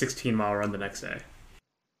than a 16-mile run the next day.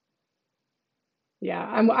 Yeah,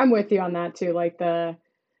 I'm with you on that too. Like the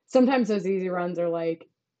sometimes those easy runs are like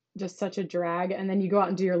just such a drag, and then you go out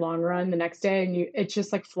and do your long run the next day, and you it's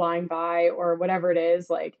just like flying by or whatever it is.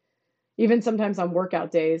 Like even sometimes on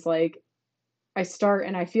workout days, like I start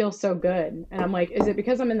and I feel so good, and I'm like, is it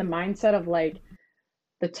because I'm in the mindset of like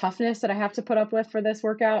the toughness that I have to put up with for this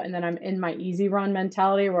workout, and then I'm in my easy run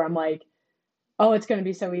mentality where I'm like, oh, it's going to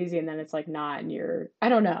be so easy, and then it's like not, and you're I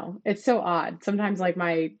don't know, it's so odd sometimes. Like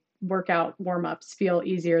my workout warm-ups feel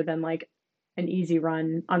easier than like an easy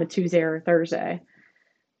run on a Tuesday or a Thursday.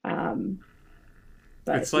 um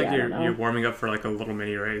but It's like yeah, I don't you're know. warming up for like a little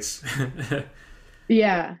mini race.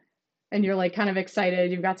 Yeah, and you're like kind of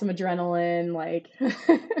excited, you've got some adrenaline like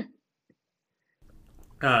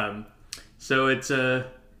um, so it's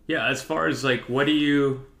yeah. As far as like, what do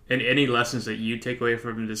you and any lessons that you take away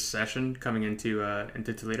from this session coming into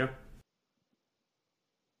Toledo?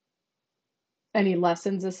 any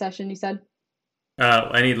lessons this session, you said?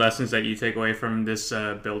 Any lessons that you take away from this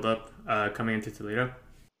build up coming into Toledo?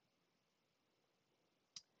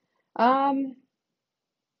 um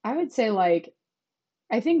I would say like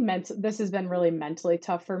I think this has been really mentally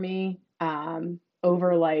tough for me,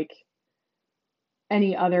 over like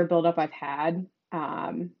any other buildup I've had.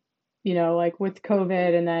 Like with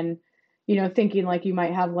COVID, and then, thinking like you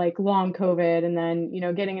might have like long COVID, and then,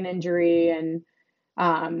 getting an injury. And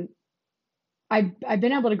um, I've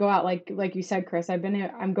been able to go out like you said, Chris.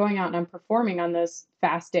 I'm going out and I'm performing on those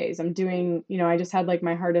fast days. I'm doing, I just had like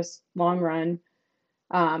my hardest long run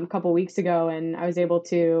a couple weeks ago, and I was able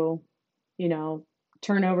to, you know,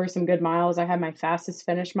 turn over some good miles. I had my fastest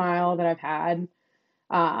finish mile that I've had.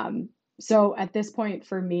 Um, so at this point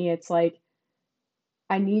for me, it's like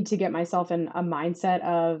I need to get myself in a mindset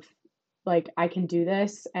of like I can do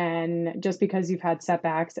this. And just because you've had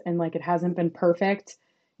setbacks and like it hasn't been perfect,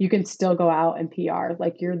 you can still go out and PR.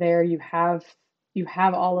 Like you're there, you have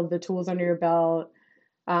all of the tools under your belt.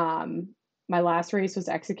 Um, my last race was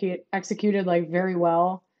executed like very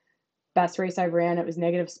well. Best race I've ran. It was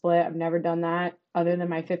negative split. I've never done that other than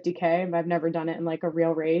my 50K. I've never done it in like a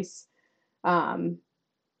real race. Um,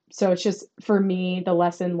 so it's just for me, the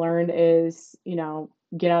lesson learned is,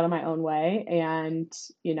 get out of my own way. And,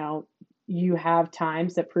 you know, you have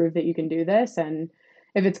times that prove that you can do this. And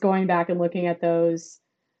if it's going back and looking at those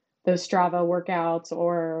Strava workouts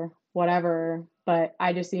or whatever, but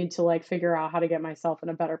I just need to like figure out how to get myself in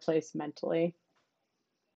a better place mentally.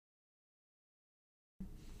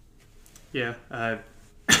 Yeah,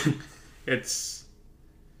 it's.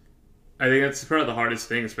 I think that's part of the hardest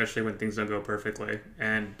thing, especially when things don't go perfectly.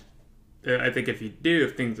 And I think if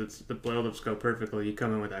things the build-ups go perfectly, you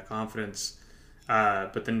come in with that confidence.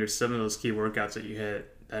 But then there's some of those key workouts that you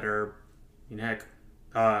hit that are, heck,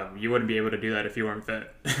 you wouldn't be able to do that if you weren't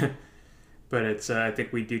fit. But it's I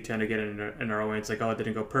think we do tend to get in our own way. It's like, oh, it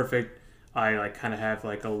didn't go perfect. I like kind of have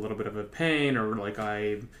like a little bit of a pain, or like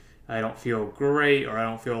I don't feel great, or I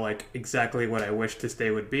don't feel like exactly what I wish this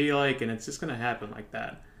day would be like, and it's just gonna happen like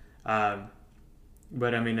that. Um,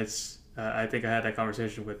 but I mean, it's I think I had that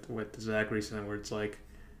conversation with Zach recently, where it's like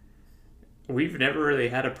we've never really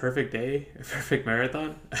had a perfect day, a perfect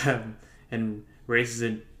marathon, and races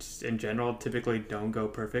in general typically don't go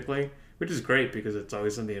perfectly, which is great because it's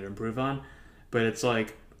always something to improve on. But it's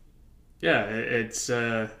like, yeah, it's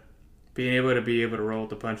being able to roll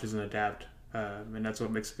with the punches and adapt, and that's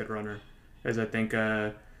what makes a good runner. As I think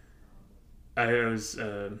I was,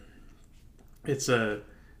 it's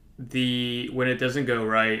the when it doesn't go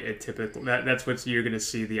right, it typically that's what you're gonna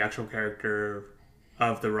see the actual character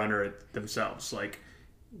of the runner themselves. Like,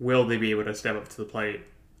 will they be able to step up to the plate,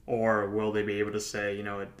 or will they be able to say, you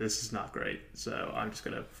know what, this is not great, so I'm just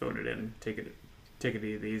gonna phone it in, take it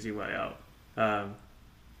the easy way out.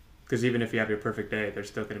 Because even if you have your perfect day, there's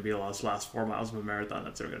still going to be the last 4 miles of a marathon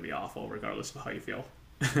that's going to be awful, regardless of how you feel.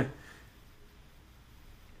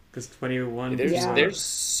 Because 21, There's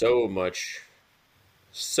so much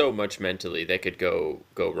mentally that could go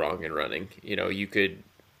wrong in running. You know, you could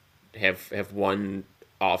have one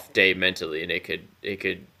off day mentally, and it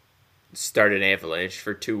could start an avalanche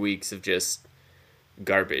for 2 weeks of just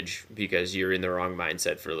garbage because you're in the wrong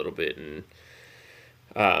mindset for a little bit. And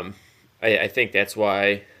I think that's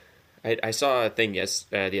why I saw a thing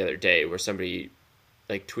the other day where somebody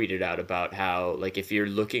like tweeted out about how, like, if you're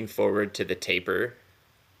looking forward to the taper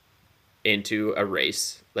into a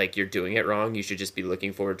race, like, you're doing it wrong. You should just be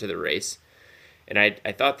looking forward to the race. And I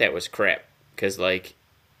thought that was crap, because, like,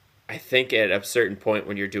 I think at a certain point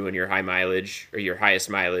when you're doing your high mileage or your highest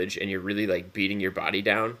mileage and you're really like beating your body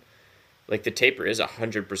down, like, the taper is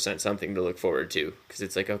 100% something to look forward to, because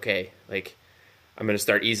it's like, okay, like, I'm going to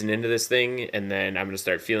start easing into this thing, and then I'm going to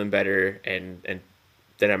start feeling better, and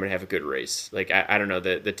then I'm going to have a good race. Like, I don't know,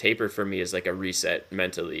 the taper for me is like a reset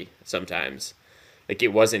mentally sometimes. Like, it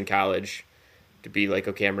was in college to be like,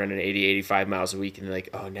 okay, I'm running 80, 85 miles a week, and like,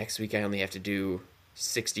 oh, next week I only have to do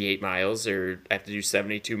 68 miles, or I have to do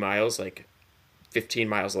 72 miles, like 15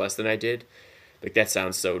 miles less than I did. Like, that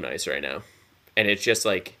sounds so nice right now. And it's just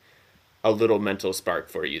like a little mental spark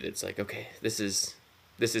for you that's like, okay, this is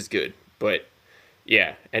good. But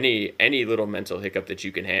yeah, any little mental hiccup that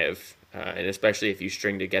you can have, and especially if you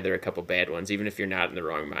string together a couple bad ones, even if you're not in the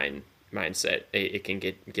wrong mindset, it can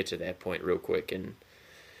get to that point real quick, and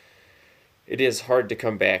it is hard to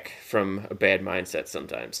come back from a bad mindset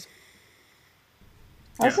sometimes.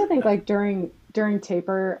 I also think like during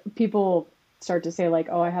taper, people start to say like,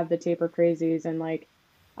 "Oh, I have the taper crazies," and like,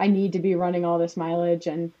 I need to be running all this mileage.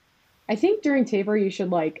 And I think during taper, you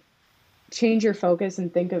should like change your focus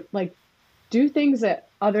and think of like do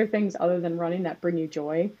other things other than running that bring you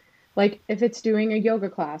joy. Like if it's doing a yoga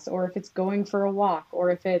class, or if it's going for a walk,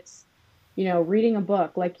 or if it's, reading a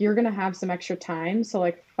book, like you're going to have some extra time. So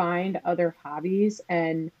like find other hobbies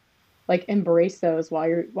and like embrace those while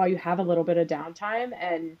you have a little bit of downtime,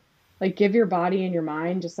 and like give your body and your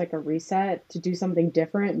mind just like a reset to do something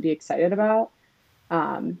different and be excited about.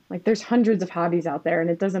 Like there's hundreds of hobbies out there, and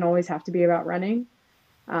it doesn't always have to be about running.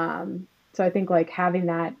 So I think like having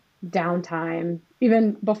that downtime,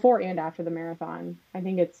 even before and after the marathon, I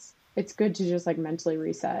think it's good to just like mentally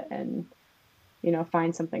reset and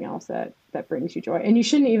find something else that brings you joy. And you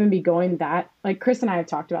shouldn't even be going that, like Chris and I have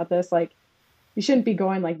talked about this, like you shouldn't be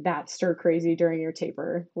going like that stir crazy during your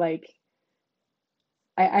taper. Like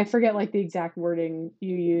I forget like the exact wording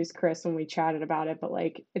you used, Chris, when we chatted about it, but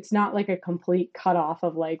like it's not like a complete cutoff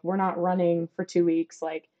of like we're not running for 2 weeks.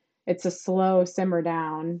 Like it's a slow simmer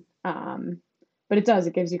down. But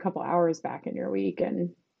it gives you a couple hours back in your week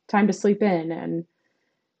and time to sleep in and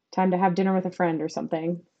time to have dinner with a friend or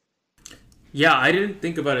something. Yeah, I didn't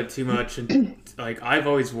think about it too much, and like I've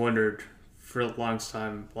always wondered for the longest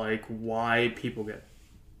time, like why people get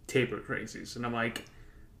taper crazies, and I'm like,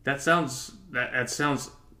 that sounds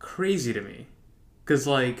crazy to me, because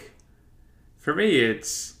like for me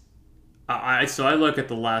it's I look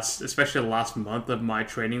at especially the last month of my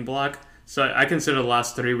training block, so I consider the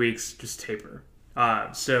last 3 weeks just taper.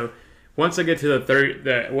 So once I get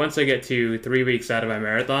to once I get to 3 weeks out of my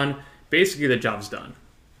marathon, basically the job's done.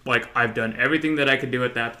 Like I've done everything that I could do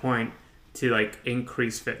at that point to like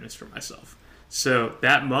increase fitness for myself. So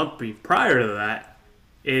that month prior to that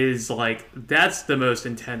is like that's the most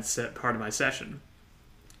intense part of my session.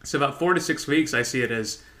 So about 4 to 6 weeks, I see it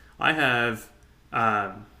as I have.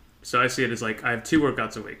 So I see it as like I have 2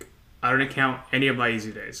 workouts a week. I don't count any of my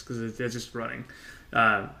easy days because it's just running.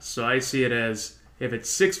 So I see it as if it's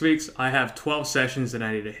 6 weeks, I have 12 sessions that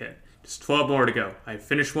I need to hit. Just 12 more to go. I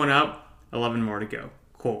finish one out, 11 more to go.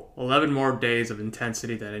 Cool. 11 more days of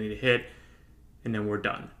intensity that I need to hit, and then we're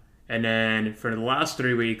done. And then for the last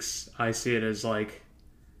 3 weeks, I see it as like,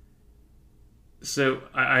 so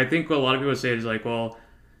I think what a lot of people say is like, well,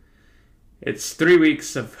 it's 3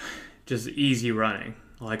 weeks of just easy running.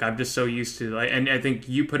 Like I'm just so used to, like, and I think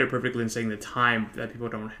you put it perfectly in saying the time that people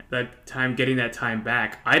don't, that time, getting that time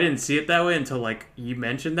back. I didn't see it that way until like you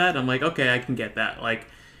mentioned that. I'm like, okay, I can get that. Like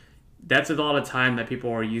that's a lot of time that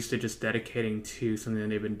people are used to just dedicating to something that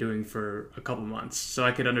they've been doing for a couple months. So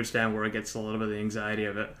I could understand where it gets a little bit of the anxiety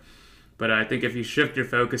of it. But I think if you shift your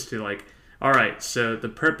focus to like, all right, so the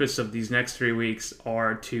purpose of these next 3 weeks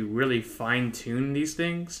are to really fine tune these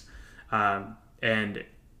things, and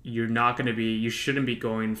you shouldn't be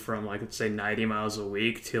going from like, let's say 90 miles a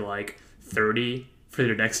week to like 30, for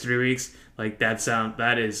the next 3 weeks, like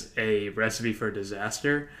that is a recipe for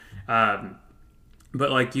disaster. But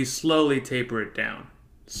like you slowly taper it down,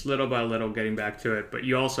 just little by little, getting back to it. But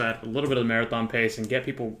you also add a little bit of the marathon pace and get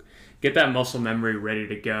that muscle memory ready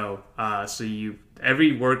to go. So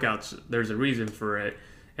every workout, there's a reason for it.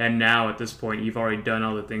 And now at this point, you've already done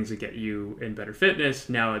all the things that get you in better fitness.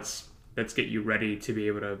 Now let's get you ready to be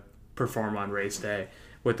able to perform on race day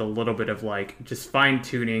with a little bit of like just fine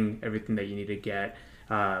tuning everything that you need to get.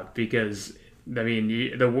 Because I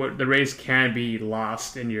mean, the race can be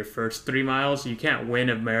lost in your first 3 miles. You can't win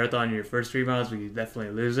a marathon in your first 3 miles, but you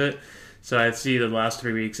definitely lose it. So I see the last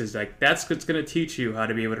 3 weeks is like that's what's going to teach you how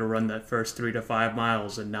to be able to run that first 3 to 5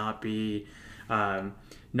 miles and not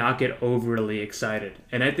get overly excited.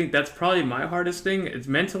 And I think that's probably my hardest thing. It's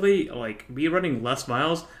mentally, like, me running less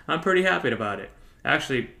miles. I'm pretty happy about it.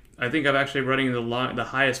 Actually, I think I'm actually running the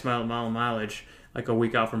highest mile mileage like a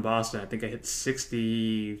week out from Boston. I think I hit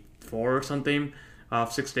 64 or something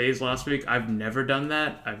off 6 days last week. I've never done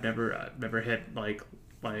that. I've never hit like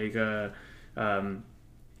how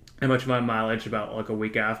much of my mileage about like a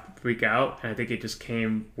week out. And I think it just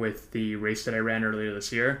came with the race that I ran earlier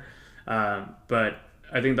this year. But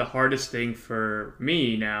I think the hardest thing for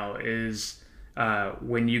me now is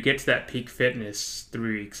when you get to that peak fitness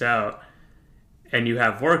 3 weeks out and you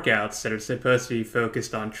have workouts that are supposed to be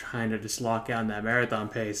focused on trying to just lock down that marathon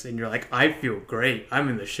pace, and you're like, I feel great, I'm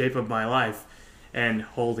in the shape of my life, and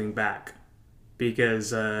holding back.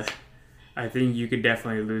 Because I think you could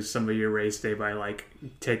definitely lose some of your race day by like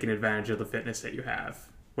taking advantage of the fitness that you have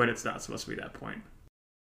when it's not supposed to be that point.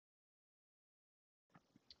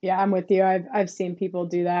 Yeah, I'm with you. I've seen people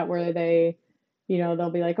do that where they'll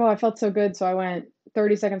be like, "Oh, I felt so good, so I went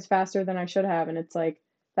 30 seconds faster than I should have." And it's like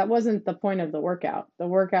that wasn't the point of the workout. The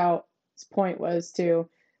workout's point was to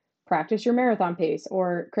practice your marathon pace.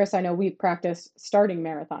 Or Chris, I know we practice starting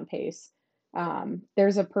marathon pace.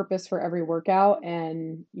 There's a purpose for every workout,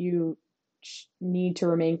 and you need to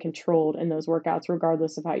remain controlled in those workouts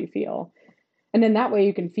regardless of how you feel. And then that way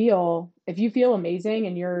you can feel, if you feel amazing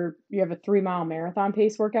and you have a 3 mile marathon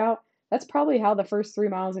pace workout, that's probably how the first 3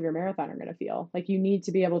 miles of your marathon are going to feel. Like you need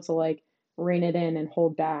to be able to like rein it in and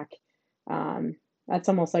hold back. That's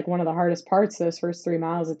almost like one of the hardest parts, those first 3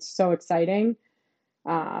 miles. It's so exciting.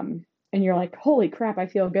 And you're like, holy crap, I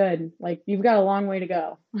feel good. Like you've got a long way to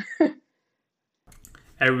go.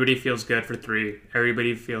 Everybody feels good for 3.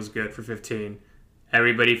 Everybody feels good for 15.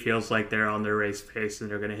 Everybody feels like they're on their race pace and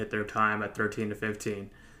they're going to hit their time at 13 to 15.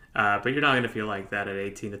 But you're not going to feel like that at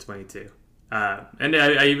 18 to 22.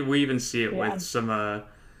 And we even see it with some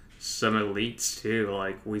elites too.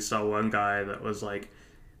 Like we saw one guy that was like,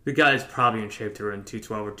 the guy's probably in shape to run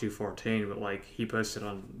 212 or 214, but like he posted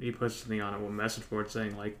something on a message board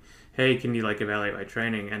saying like, hey, can you like evaluate my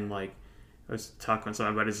training? And like I was talking with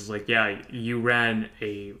somebody, it's like, yeah, you ran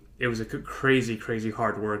it was a crazy, crazy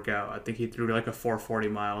hard workout. I think he threw like a 440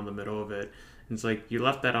 mile in the middle of it. And it's like, you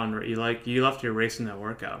left your race in that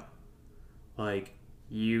workout. Like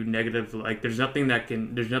there's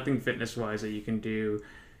nothing fitness wise that you can do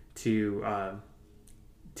to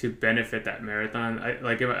benefit that marathon.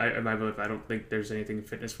 I don't think there's anything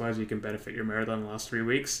fitness wise you can benefit your marathon in the last 3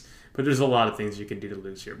 weeks, but there's a lot of things you can do to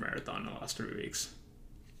lose your marathon in the last 3 weeks.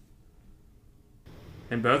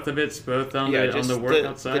 And both of it's both on the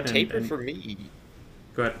workout side. The taper for me.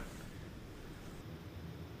 Go ahead.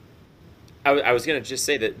 I was going to just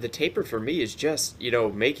say that the taper for me is just,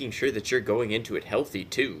 making sure that you're going into it healthy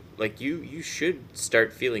too. Like you should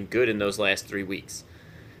start feeling good in those last 3 weeks.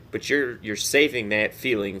 But you're saving that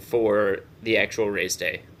feeling for the actual race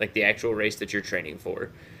day, like the actual race that you're training for.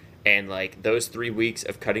 And like those 3 weeks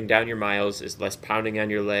of cutting down your miles is less pounding on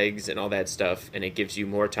your legs and all that stuff, and it gives you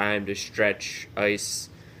more time to stretch, ice,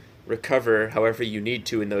 recover however you need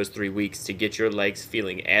to in those 3 weeks to get your legs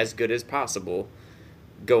feeling as good as possible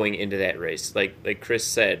going into that race. Like Chris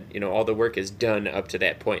said, all the work is done up to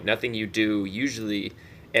that point. Nothing you do usually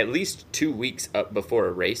at least 2 weeks up before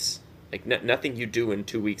a race. Like nothing you do in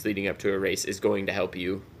 2 weeks leading up to a race is going to help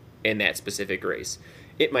you in that specific race.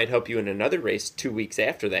 It might help you in another race 2 weeks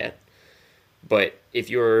after that. But if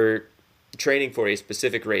you're training for a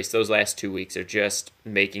specific race, those last 2 weeks are just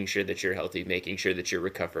making sure that you're healthy, making sure that you're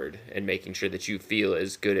recovered, and making sure that you feel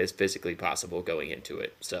as good as physically possible going into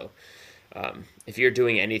it. So if you're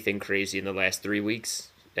doing anything crazy in the last 3 weeks,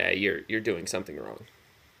 you're doing something wrong.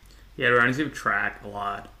 Yeah, it reminds me of track a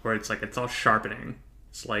lot, where it's like it's all sharpening.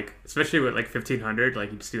 It's like, especially with like 1500,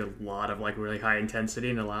 like you just do a lot of like really high intensity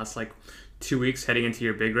in the last like 2 weeks heading into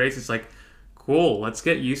your big race. It's like, cool, let's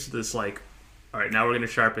get used to this. Like, all right, now we're going to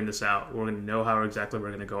sharpen this out. We're going to know how exactly we're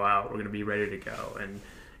going to go out. We're going to be ready to go. And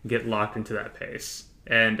get locked into that pace.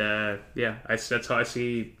 And yeah, that's how I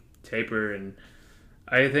see taper. And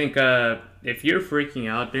I think if you're freaking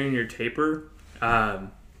out during your taper,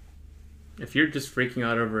 if you're just freaking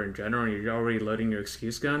out over in general and you're already loading your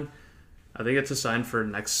excuse gun, I think it's a sign for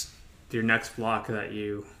your next block that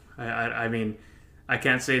I mean, I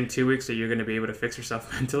can't say in 2 weeks that you're going to be able to fix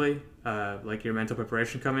yourself mentally, like your mental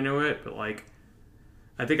preparation coming to it. But like,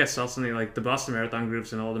 I think I saw something like the Boston Marathon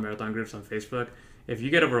groups and all the marathon groups on Facebook. If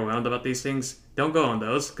you get overwhelmed about these things, don't go on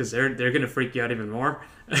those because they're going to freak you out even more.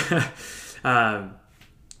 um,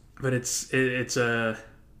 but it's a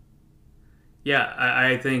yeah.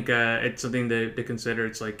 I think it's something to consider.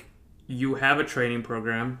 It's like you have a training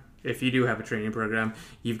program. If you do have a training program,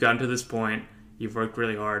 you've gotten to this point. You've worked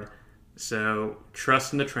really hard. So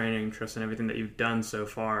trust in the training, trust in everything that you've done so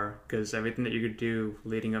far, because everything that you could do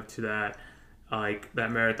leading up to that, like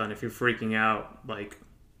that marathon, if you're freaking out, like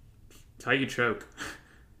it's how you choke.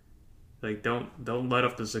 Like don't let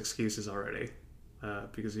up those excuses already,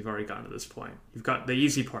 because you've already gotten to this point. You've got the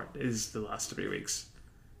easy part is the last 3 weeks.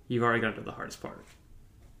 You've already gotten to the hardest part.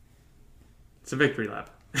 It's a victory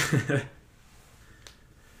lap.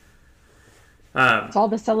 It's all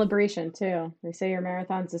the celebration too. They say your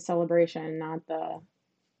marathon's a celebration, not the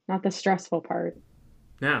stressful part.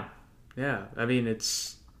 Yeah, yeah. I mean, it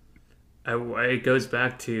goes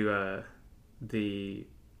back to the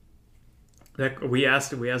that we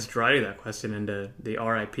asked Dry that question in the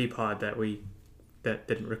RIP pod that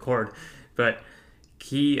didn't record, but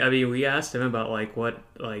I mean, we asked him about like what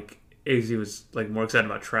like is he was like more excited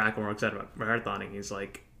about track or more excited about marathoning. He's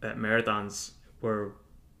like that marathons were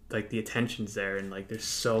like the attention's there and like there's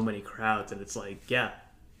so many crowds and it's like yeah,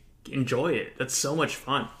 enjoy it. That's so much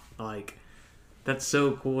fun. Like that's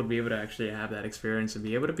so cool to be able to actually have that experience and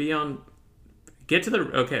be able to be on get to the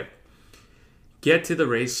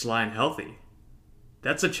race line healthy.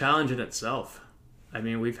 That's a challenge in itself. I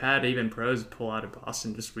mean, we've had even pros pull out of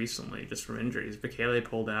Boston just recently, just from injuries. Bekele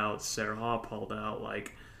pulled out, Sarah Hall pulled out.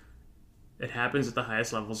 Like, it happens at the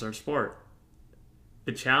highest levels of sport.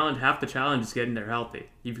 Half the challenge is getting there healthy.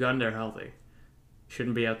 You've gotten there healthy. You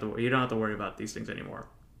don't have to worry about these things anymore.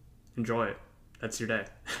 Enjoy it. That's your day.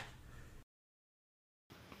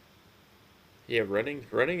 Yeah,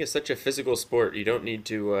 running is such a physical sport. You don't need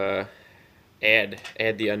to add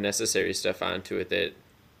the unnecessary stuff onto it that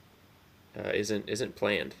isn't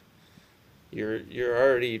planned. You're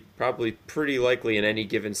already probably pretty likely in any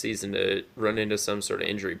given season to run into some sort of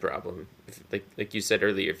injury problem. Like you said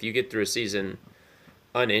earlier, if you get through a season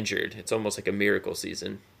uninjured, it's almost like a miracle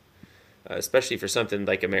season. Especially for something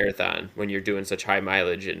like a marathon when you're doing such high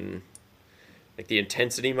mileage and like the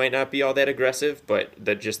intensity might not be all that aggressive,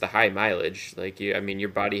 but just the high mileage, I mean, your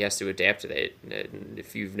body has to adapt to that. And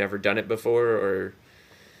if you've never done it before, or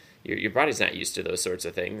your body's not used to those sorts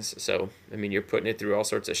of things, so I mean, you're putting it through all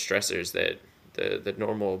sorts of stressors that the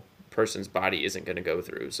normal person's body isn't going to go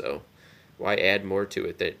through. So why add more to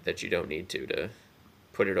it that you don't need to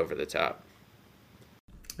put it over the top?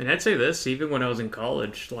 And I'd say this, even when I was in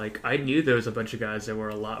college, like I knew there was a bunch of guys that were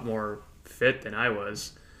a lot more fit than I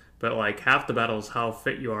was. But like half the battle is how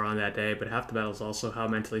fit you are on that day, but half the battle is also how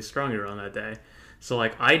mentally strong you're on that day. So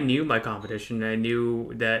like I knew my competition, and I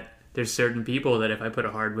knew that there's certain people that if I put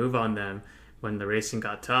a hard move on them when the racing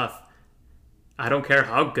got tough, I don't care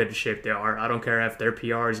how good shape they are. I don't care if their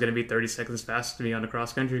PR is going to be 30 seconds faster than me on a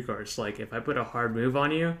cross country course. Like if I put a hard move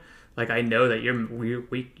on you, like I know that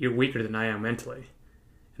you're weaker than I am mentally,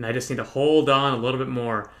 and I just need to hold on a little bit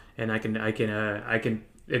more, and I can.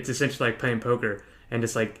 It's essentially like playing poker and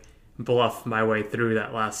just like bluff my way through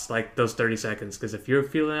that last like those 30 seconds. Because if you're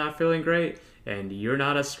not feeling great and you're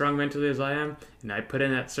not as strong mentally as I am, and I put in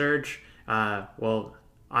that surge, well,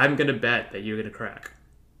 I'm gonna bet that you're gonna crack,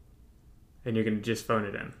 and you're gonna just phone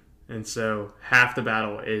it in. And so half the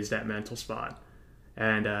battle is that mental spot.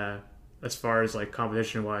 And as far as like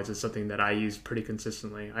competition wise, it's something that I use pretty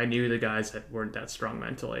consistently. I knew the guys that weren't that strong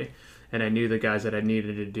mentally, and I knew the guys that I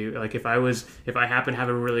needed to do. Like if I happened to have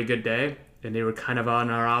a really good day and they were kind of on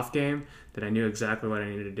our off game, then I knew exactly what I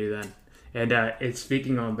needed to do then. And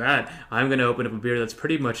speaking on that, I'm going to open up a beer that's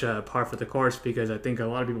pretty much par for the course, because I think a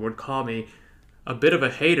lot of people would call me a bit of a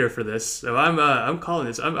hater for this. So I'm calling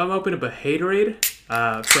this. I'm opening up a Haterade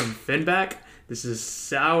from Finback. This is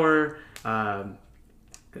sour.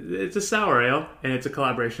 It's a sour ale, and it's a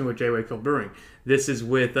collaboration with J. Wakefield Brewing. This is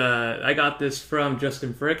with I got this from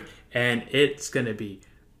Justin Frick, and it's going to be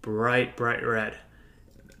bright red.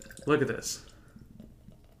 Look at this.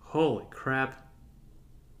 Holy crap.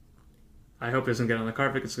 I hope it doesn't get on the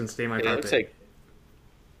carpet. It's going to stain my carpet.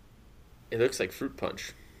 It looks like fruit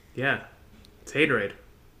punch. Yeah. It's Haterade.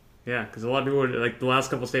 Yeah, because a lot of people were, like the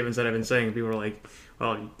last couple statements that I've been saying, people were like,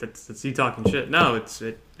 "Well, that's you talking shit." No, it's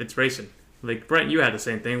racing. Like Brent, you had the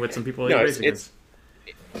same thing with some people that No, you it's race against.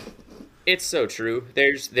 it's so true.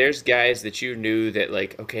 There's guys that you knew that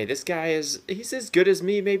like, okay, this guy he's as good as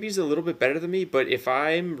me, maybe he's a little bit better than me, but if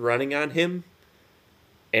I'm running on him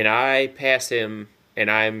and I pass him and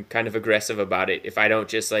I'm kind of aggressive about it, if I don't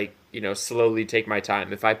just like, slowly take my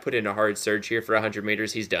time, if I put in a hard surge here for 100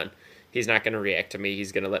 meters, he's done. He's not going to react to me.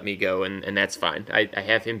 He's going to let me go, and that's fine. I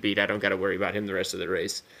have him beat. I don't got to worry about him the rest of the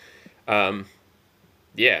race.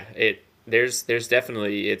 Yeah, there's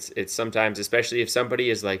definitely it's sometimes, especially if somebody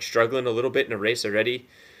is like struggling a little bit in a race already,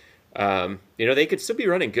 they could still be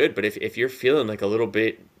running good, but if you're feeling like a little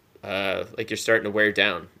bit like you're starting to wear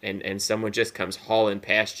down and someone just comes hauling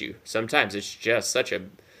past you, sometimes it's just such a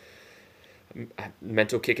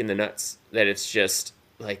mental kick in the nuts that it's just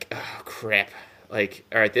like, oh crap, like,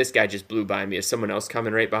 all right, this guy just blew by me. Is someone else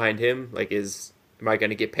coming right behind him? Like, am I going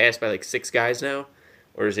to get passed by like 6 guys now,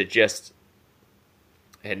 or is it just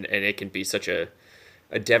and it can be such a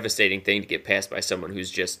devastating thing to get passed by someone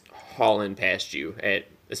who's just hauling past you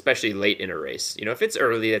especially late in a race. If it's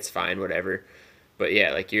early, that's fine, whatever. But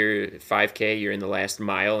yeah, like you're 5K, you're in the last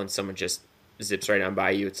mile, and someone just zips right on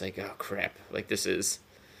by you. It's like, oh crap, like that's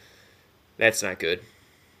not good.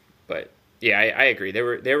 But yeah, I agree.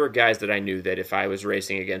 There were guys that I knew that if I was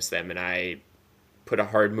racing against them and I put a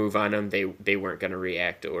hard move on them, they weren't going to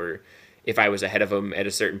react, or if I was ahead of them at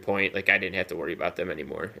a certain point, like I didn't have to worry about them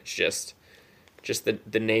anymore. It's just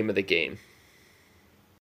the name of the game.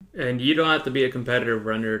 And you don't have to be a competitive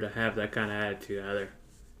runner to have that kind of attitude either.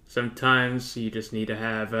 Sometimes you just need to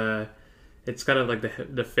have it's kind of like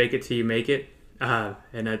the fake it till you make it.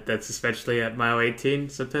 And that's especially at mile 18.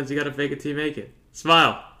 Sometimes you got to fake it till you make it.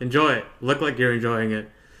 Smile, enjoy it, look like you're enjoying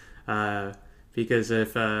it. Because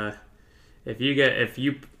if I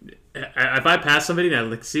pass somebody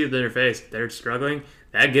and I see it in their face, they're struggling,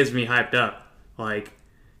 that gets me hyped up. Like,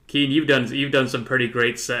 Keen, you've done some pretty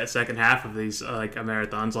great second half of these like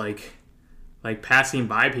marathons. Like passing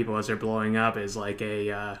by people as they're blowing up is like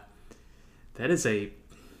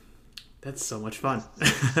that's so much fun.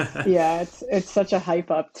 Yeah, it's such a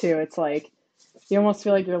hype up too. It's like you almost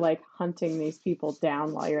feel like you're like hunting these people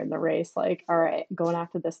down while you're in the race. Like, all right, going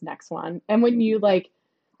after this next one. And when you like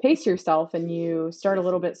pace yourself and you start a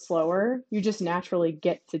little bit slower, you just naturally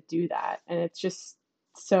get to do that, and it's just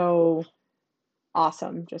so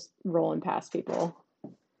awesome just rolling past people.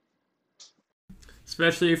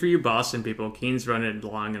 Especially for you Boston people, Keen's run it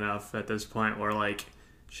long enough at this point where like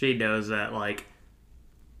she knows that like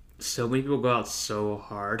so many people go out so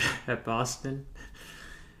hard at Boston,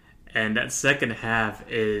 and that second half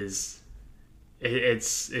it's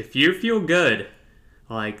if you feel good,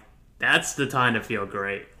 like that's the time to feel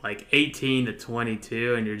great. Like 18 to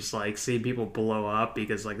 22, and you're just like seeing people blow up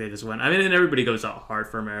because like they just went. I mean, and everybody goes out hard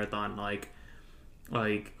for a marathon,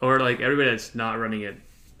 or everybody that's not running it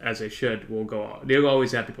as they should will go out. They'll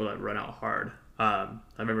always have people that run out hard. I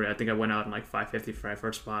think I went out in like 5:50 for my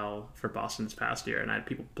first mile for Boston this past year, and I had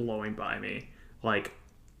people blowing by me, like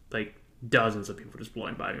dozens of people just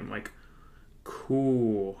blowing by me. I'm like,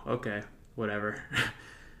 cool, okay, whatever.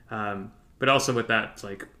 But also with that, it's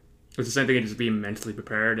like it's the same thing as just being mentally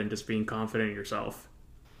prepared and just being confident in yourself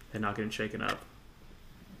and not getting shaken up.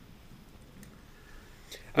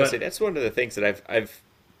 I would say that's one of the things that I've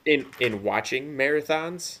in watching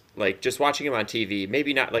marathons, like just watching them on TV,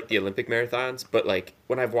 maybe not like the Olympic marathons, but like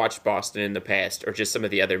when I've watched Boston in the past or just some of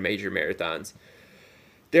the other major marathons,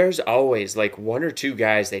 there's always like 1 or 2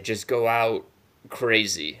 guys that just go out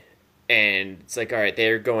crazy. And it's like, all right,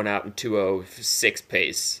 they're going out in 2:06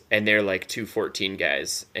 pace and they're like 2:14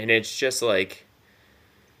 guys. And it's just like,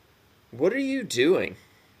 what are you doing?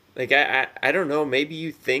 Like, I don't know, maybe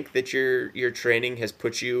you think that your training has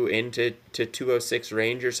put you into 2:06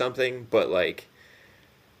 range or something, but like,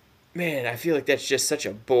 man, I feel like that's just such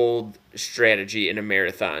a bold strategy in a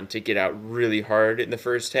marathon to get out really hard in the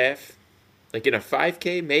first half. Like in a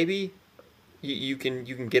 5K, maybe you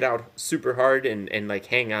can get out super hard and like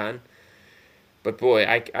hang on. But boy,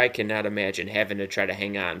 I cannot imagine having to try to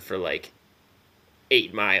hang on for like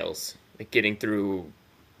 8 miles, like getting through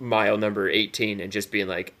mile number 18 and just being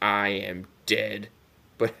like, I am dead,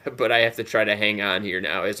 but I have to try to hang on here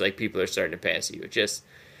now as like people are starting to pass you. It just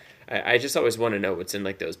I just always want to know what's in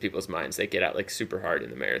like those people's minds that get out like super hard in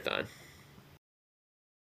the marathon.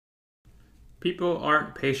 People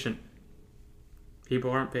aren't patient.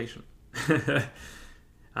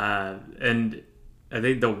 And I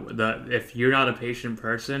think the if you're not a patient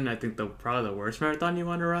person, I think probably the worst marathon you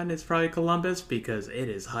want to run is probably Columbus, because it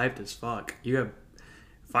is hyped as fuck. You have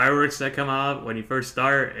fireworks that come out when you first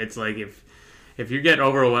start. It's like if you get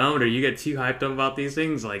overwhelmed or you get too hyped up about these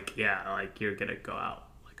things, like yeah, like you're gonna go out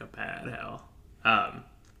like a bad hell. Um,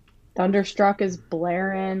 Thunderstruck is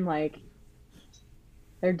blaring, like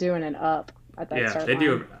they're doing it up at that yeah, start they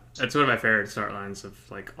do. line. That's one of my favorite start lines of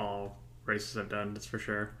like all races I've done. That's for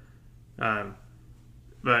sure. Um,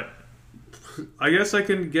 but I guess I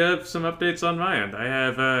can give some updates on my end. I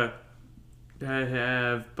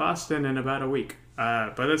have Boston in about a week.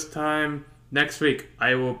 By this time next week,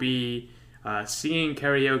 I will be seeing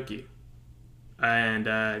karaoke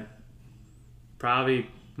and probably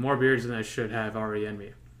more beers than I should have already in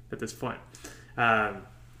me at this point. Um,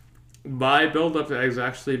 my build up has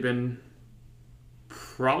actually been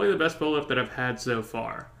probably the best build up that I've had so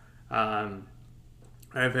far. Um,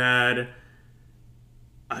 I've had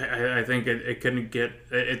I think it couldn't get.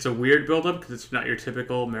 It's a weird build-up because it's not your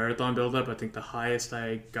typical marathon build-up. I think the highest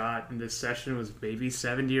I got in this session was maybe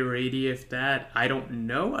 70 or 80, if that. I don't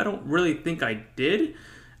know. I don't really think I did.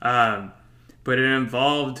 Um, but it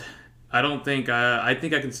involved. I don't think. I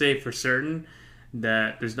think I can say for certain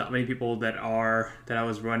that there's not many people that I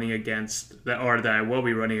was running against that or that I will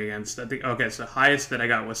be running against. I think okay. So the highest that I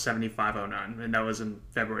got was 75:09, and that was in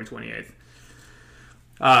February 28th.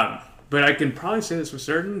 But I can probably say this for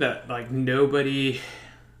certain that like nobody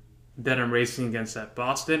that I'm racing against at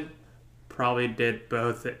Boston probably did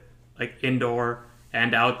both like indoor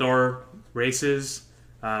and outdoor races.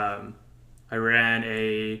 I ran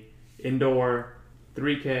a indoor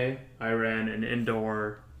 3K. I ran an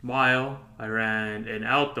indoor mile. I ran an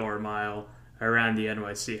outdoor mile. I ran the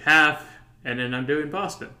NYC half, and then I'm doing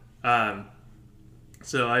Boston.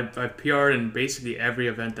 So I've PR'd in basically every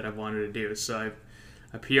event that I've wanted to do. So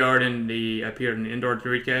I PR'd in the indoor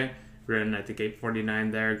 3K, ran I think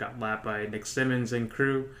 8:49 there, got lapped by Nick Simmons and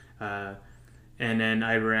crew, and then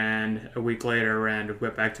I ran a week later.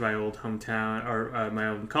 Went back to my old hometown or my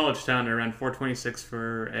old college town. I ran 4:26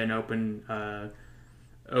 for an open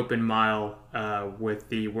mile with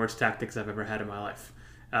the worst tactics I've ever had in my life.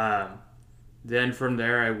 Then from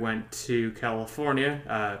there, I went to California.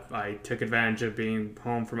 I took advantage of being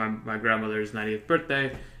home for my grandmother's 90th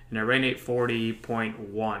birthday, and I ran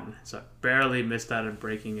 8:40.1. So I barely missed out on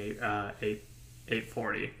breaking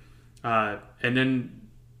 8:40. And then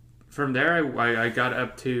from there, I got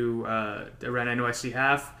up to I ran NYC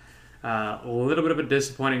half. A little bit of a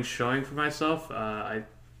disappointing showing for myself. At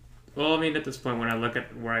this point, when I look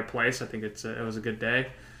at where I placed, I think it was a good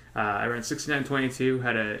day. I ran 69:22,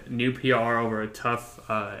 had a new PR over a tough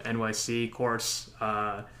NYC course,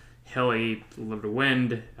 hilly, a little bit of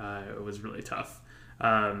wind. It was really tough,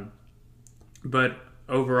 but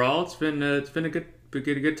overall, it's been a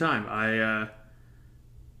good time.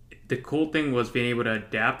 The cool thing was being able to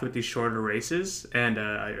adapt with these shorter races, and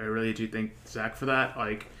I really do thank Zach for that.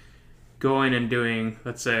 Like going and doing,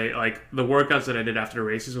 let's say, like the workouts that I did after the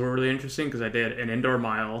races were really interesting because I did an indoor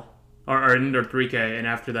mile. Or an indoor 3K, and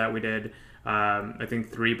after that we did, I think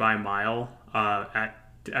 3 by mile at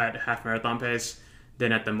half marathon pace.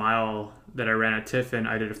 Then at the mile that I ran at Tiffin,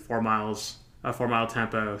 I did a 4-mile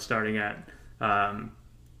tempo, starting at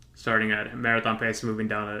marathon pace, moving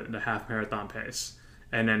down to the half marathon pace.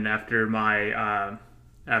 And then after my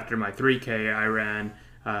 3K, I ran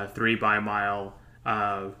 3 by mile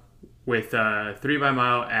with 3 by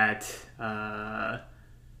mile at I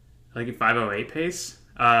think a 5:08 pace.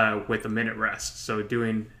 With a minute rest, so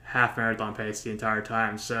doing half marathon pace the entire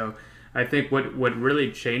time. So I think what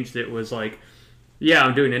really changed it was like, yeah,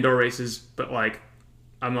 I'm doing indoor races, but like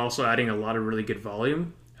I'm also adding a lot of really good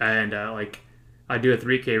volume, and like I do a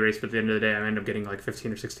 3K race, but at the end of the day, I end up getting like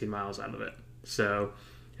 15 or 16 miles out of it. So,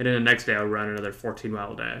 and then the next day I'll run another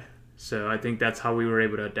 14-mile day. So I think that's how we were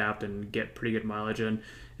able to adapt and get pretty good mileage in,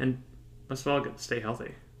 and most of all, stay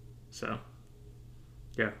healthy. So,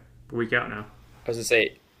 yeah, a week out now. I was gonna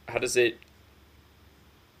say, how does it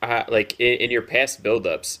like in your past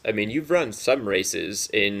buildups? I mean, you've run some races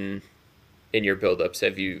in your buildups.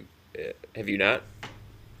 Have you not?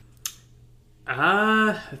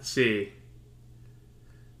 Let's see.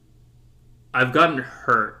 I've gotten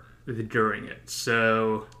hurt during it.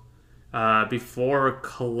 So before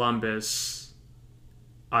Columbus,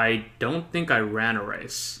 I don't think I ran a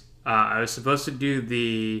race. I was supposed to do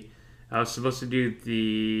the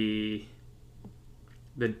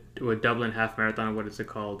Dublin half marathon. What is it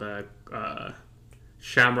called?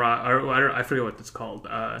 Shamrock. I forget what it's called.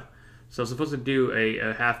 So I was supposed to do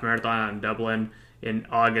a half marathon in Dublin in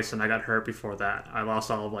August, and I got hurt before that. I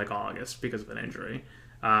lost all of like August because of an injury.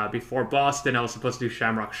 Before Boston, I was supposed to do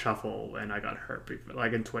Shamrock Shuffle, and I got hurt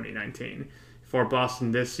like in 2019. Before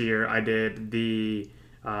Boston this year, I did the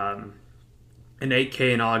an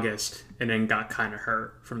 8K in August and then got kind of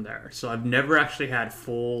hurt from there. So I've never actually had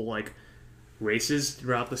full like races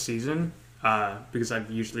throughout the season because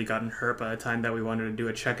I've usually gotten hurt by the time that we wanted to do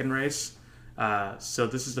a check-in race. So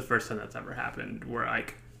this is the first time that's ever happened where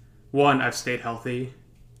like one, I've stayed healthy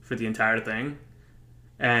for the entire thing,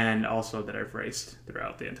 and also that I've raced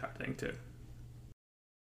throughout the entire thing too.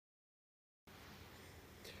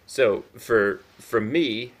 So for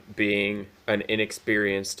me being an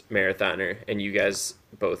inexperienced marathoner and you guys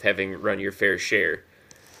both having run your fair share,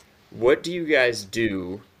 what do you guys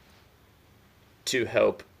do to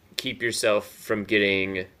help keep yourself from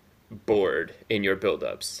getting bored in your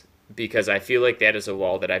buildups? Because I feel like that is a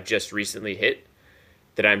wall that I've just recently hit,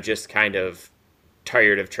 that I'm just kind of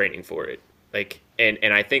tired of training for it. Like, and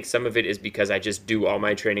I think some of it is because I just do all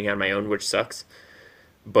my training on my own, which sucks.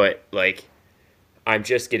 But like, I'm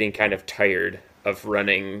just getting kind of tired of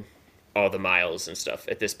running all the miles and stuff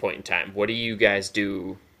at this point in time. What do you guys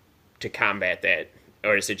do to combat that?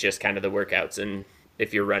 Or is it just kind of the workouts? And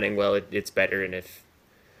if you're running well, it's better. And if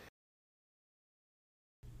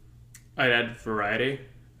I'd add variety.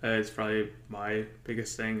 It's probably my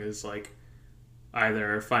biggest thing is like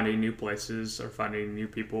either finding new places or finding new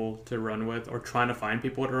people to run with or trying to find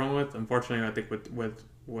people to run with. Unfortunately, I think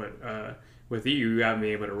with you, you haven't been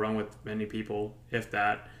able to run with many people, if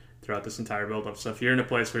that, throughout this entire build-up. So if you're in a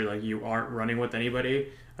place where like you aren't running with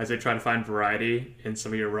anybody, I'd say try to find variety in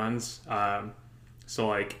some of your runs. So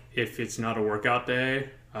like if it's not a workout day,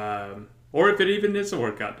 or if it even is a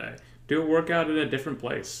workout day, do a workout in a different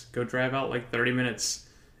place. Go drive out like 30 minutes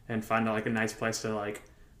and find like a nice place to like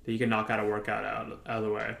that you can knock out a workout out of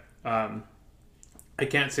the way. I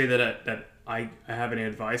can't say that I have any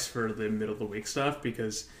advice for the middle of the week stuff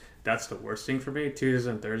because that's the worst thing for me. Tuesdays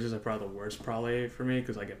and Thursdays are probably the worst probably for me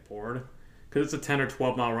because I get bored. Because it's a 10 or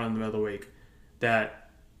 12 mile run in the middle of the week that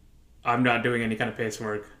I'm not doing any kind of pace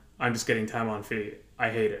work. I'm just getting time on feet. I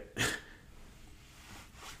hate it.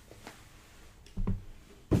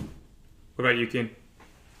 What about you, Keen?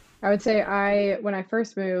 I would say when I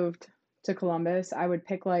first moved to Columbus, I would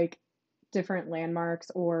pick like different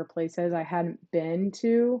landmarks or places I hadn't been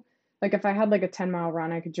to. Like if I had like a 10-mile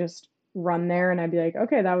run, I could just run there and I'd be like,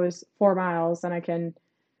 okay, that was 4 miles, and I can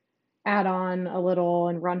add on a little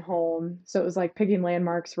and run home. So it was like picking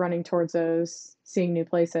landmarks, running towards those, seeing new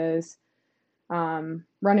places.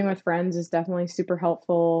 Running with friends is definitely super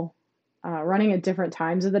helpful. Running at different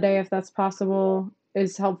times of the day, if that's possible,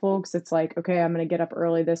 is helpful because it's like, okay, I'm going to get up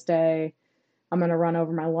early this day. I'm going to run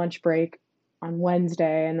over my lunch break on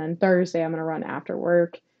Wednesday, and then Thursday I'm going to run after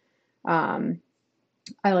work. I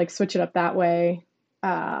like switch it up that way.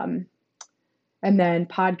 Um, and then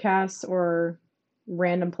podcasts or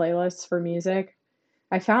random playlists for music.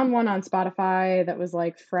 I found one on Spotify that was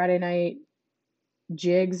like Friday night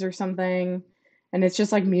jigs or something. And it's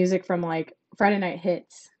just like music from like Friday night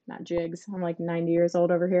hits, not jigs. I'm like 90 years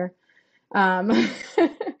old over here. Um,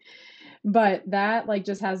 but that like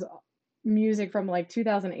just has music from like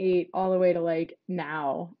 2008 all the way to like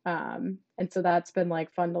now. And so that's been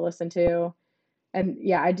like fun to listen to. And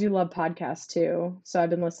yeah, I do love podcasts too. So I've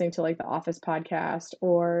been listening to like the Office podcast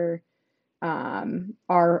or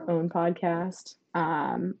our own podcast,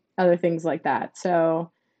 other things like that.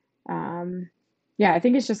 So yeah, I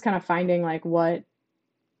think it's just kind of finding like what,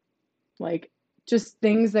 like just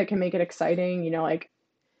things that can make it exciting, like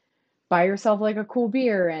buy yourself like a cool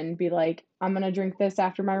beer and be like, I'm gonna drink this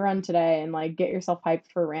after my run today, and like get yourself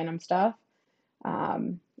hyped for random stuff.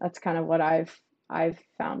 That's kind of what I've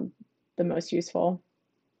found the most useful.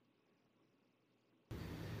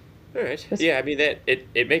 all right, Just yeah, I mean that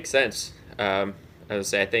it makes sense. I would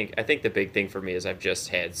say I think the big thing for me is I've just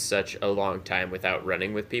had such a long time without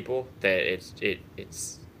running with people that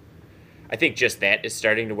it's I think just that is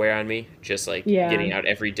starting to wear on me. Just like yeah, getting out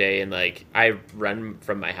every day and like I run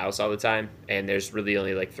from my house all the time, and there's really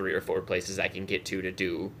only like 3 or 4 places I can get to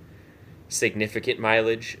do significant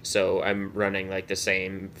mileage. So I'm running like the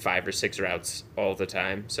same 5 or 6 routes all the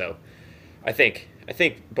time. So I think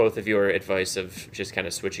both of your advice of just kind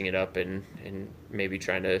of switching it up and maybe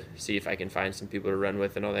trying to see if I can find some people to run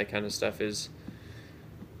with and all that kind of stuff is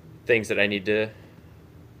things that I need to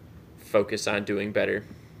focus on doing better.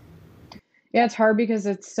 yeah, it's hard because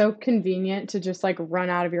it's so convenient to just like run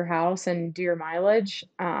out of your house and do your mileage.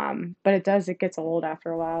 But it gets old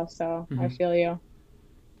after a while. So I Mm-hmm. feel you.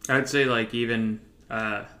 I'd say like even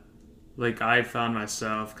like I found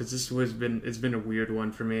myself because it's been a weird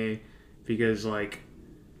one for me because like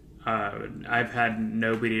I've had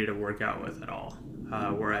nobody to work out with at all.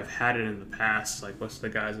 Where I've had it in the past, like most of the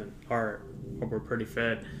guys that were pretty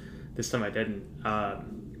fit. This time I didn't.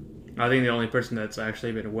 I think the only person that's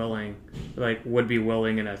actually been willing, like would be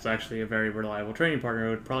willing, and that's actually a very reliable training partner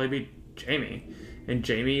would probably be Jamie. And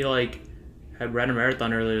Jamie like had ran a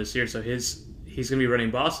marathon earlier this year, so he's gonna be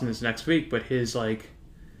running Boston this next week. But his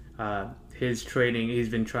training, he's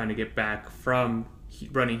been trying to get back from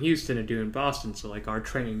running Houston and doing Boston. So like our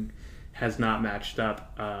training has not matched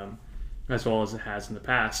up as well as it has in the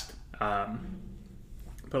past.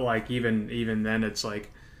 But like even then, it's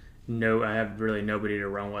like no, I have really nobody to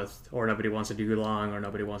run with, or nobody wants to do long, or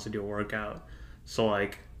nobody wants to do a workout. So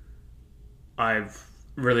like I've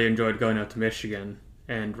really enjoyed going out to Michigan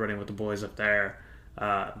and running with the boys up there.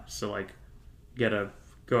 So like get a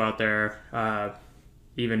go out there,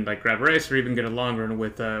 even like grab a race, or even get a long run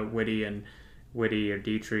with Whitty or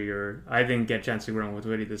Dietrich, or I didn't get a chance to run with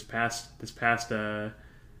Whitty this past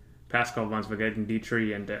couple months, but getting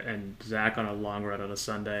Dietrich and Zach on a long run on a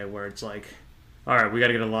Sunday where it's like, all right, we got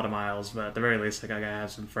to get a lot of miles, but at the very least, like I gotta have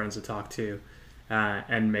some friends to talk to,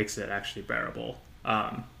 and makes it actually bearable.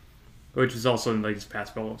 Which is also in like these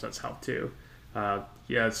past goals that's helped too.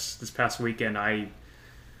 Yes, this past weekend I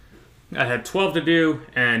had 12 to do,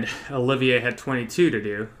 and Olivier had 22 to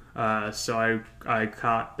do. So I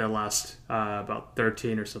caught the last about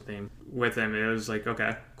 13 or something with him. It was like,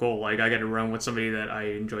 okay, cool. Like I get to run with somebody that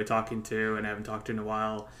I enjoy talking to and haven't talked to in a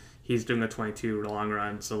while. He's doing a 22 long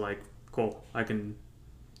run, so like, cool. I can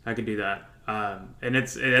do that. And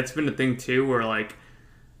it's been a thing too where like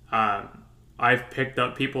I've picked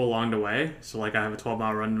up people along the way. So like I have a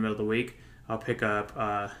 12-mile run in the middle of the week. I'll pick up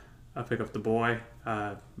the boy,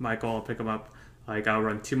 Michael. I'll pick him up. Like I'll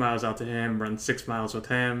run 2 miles out to him, run 6 miles with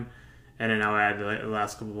him, and then I'll add the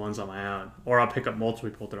last couple ones on my own. Or I'll pick up multiple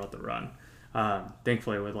people throughout the run.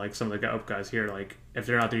 Thankfully, with like some of the guys here, like if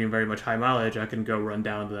they're not doing very much high mileage, I can go run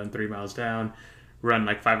down to them 3 miles down, run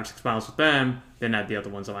like 5 or 6 miles with them, then add the other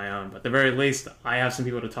ones on my own. But at the very least, I have some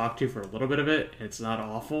people to talk to for a little bit of it. It's not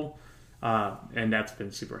awful, and that's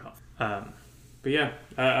been super helpful. But yeah,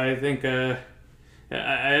 I think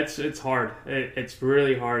it's hard. It's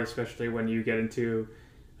really hard, especially when you get into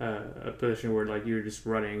a position where like you're just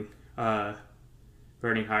running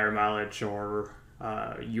higher mileage, or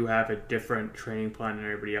you have a different training plan than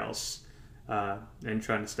everybody else, and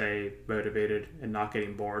trying to stay motivated and not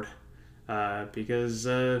getting bored. Because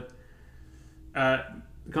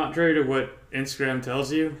contrary to what Instagram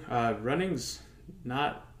tells you, running's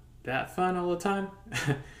not that fun all the time.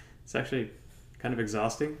 It's actually kind of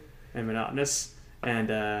exhausting and monotonous, and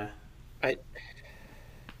I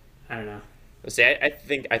don't know. see. I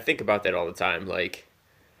think about that all the time. Like,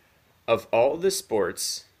 of all the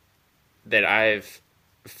sports that I've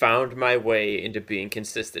found my way into being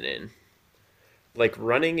consistent in, like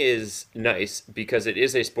running is nice because it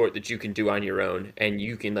is a sport that you can do on your own and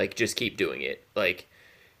you can like just keep doing it. Like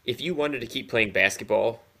if you wanted to keep playing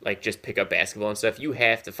basketball, like just pick up basketball and stuff, you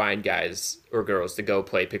have to find guys or girls to go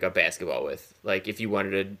play pick up basketball with. Like if you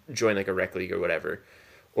wanted to join like a rec league or whatever,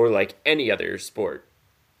 or like any other sport,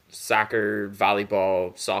 soccer,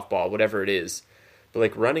 volleyball, softball, whatever it is. But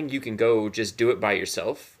like running, you can go just do it by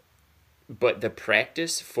yourself. But the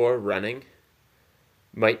practice for running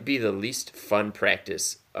might be the least fun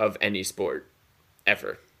practice of any sport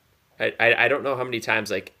ever. I don't know how many times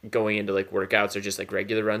like going into like workouts or just like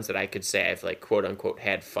regular runs that I could say I've like quote unquote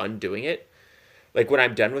had fun doing it. Like when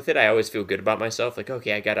I'm done with it, I always feel good about myself. Like,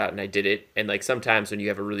 okay, I got out and I did it. And like sometimes when you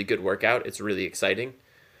have a really good workout, it's really exciting.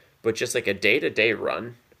 But just like a day-to-day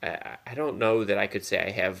run, I don't know that I could say I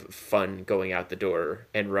have fun going out the door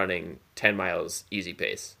and running 10 miles easy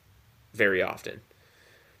pace very often.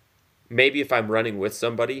 Maybe if I'm running with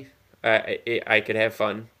somebody, I could have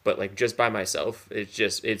fun, but like just by myself,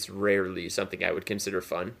 it's rarely something I would consider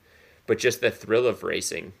fun. But just the thrill of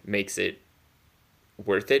racing makes it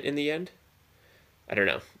worth it in the end. I don't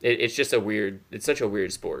know. It's just it's such a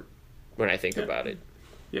weird sport when I think about it.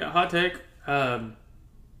 Yeah, hot take.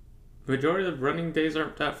 Majority of running days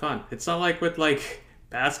aren't that fun. It's not like with like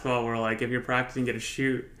basketball where like if you're practicing, get a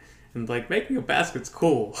shoot, and like making a basket's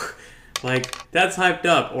cool. Like that's hyped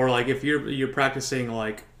up. Or like if you're practicing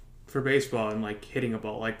like for baseball and like hitting a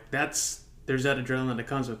ball, like there's that adrenaline that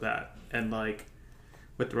comes with that. And like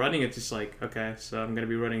with running, it's just like, okay, so I'm gonna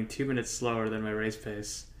be running 2 minutes slower than my race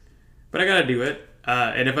pace, but I gotta do it.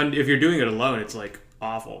 And if you're doing it alone, it's like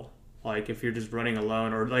awful. Like if you're just running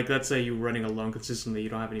alone, or like let's say you're running alone consistently, you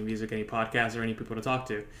don't have any music, any podcasts, or any people to talk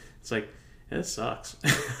to. It's like, yeah, this sucks.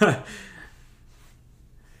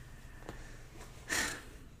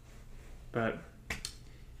 But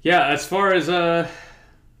yeah, as far as that,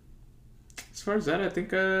 I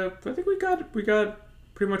think we got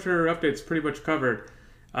pretty much our updates pretty much covered.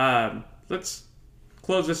 Let's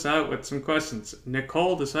close this out with some questions.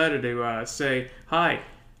 Nicole decided to say, "Hi,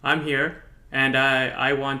 I'm here, and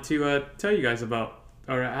I want to tell you guys about,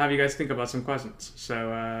 or have you guys think about some questions."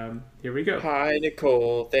 So here we go. Hi,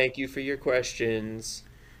 Nicole. Thank you for your questions.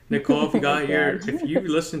 Nicole, if you Oh got your, God. if you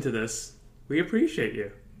listen to this, we appreciate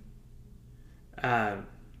you. Um,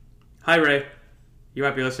 Hi, Ray. You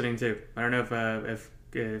might be listening too. I don't know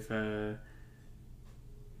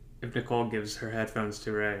if Nicole gives her headphones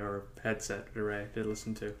to Ray or headset to Ray to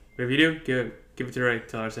listen to. But if you do, give it to Ray.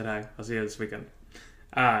 Tell her I said hi. I'll see you this weekend.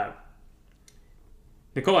 Uh,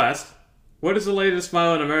 Nicole asked, "What is the latest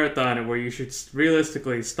mile in a marathon where you should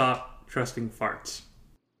realistically stop trusting farts?"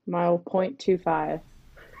 Mile 0.25.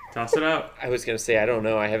 Toss it out. I was gonna say I don't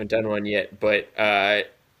know. I haven't done one yet, but I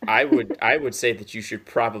would say that you should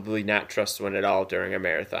probably not trust one at all during a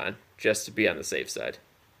marathon, just to be on the safe side.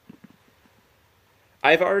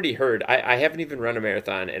 I've already heard. I haven't even run a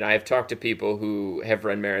marathon, and I've talked to people who have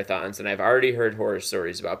run marathons, and I've already heard horror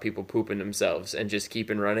stories about people pooping themselves and just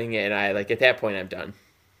keeping running. And I like at that point, I'm done.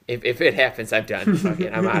 If it happens, I'm done. Fuck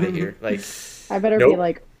it, I'm out of here. Like, I better be nope.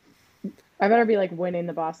 like I better be like winning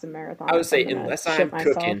the Boston Marathon I would if say I'm gonna shit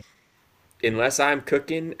myself. unless I'm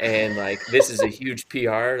cooking, and like this is a huge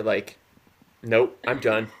PR, like nope, I'm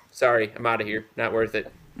done. Sorry, I'm out of here. Not worth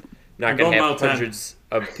it. I'm Not gonna going have mile 10. hundreds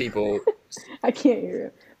of people. I can't hear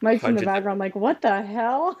you. Mike's in the Hundreds. background like, what the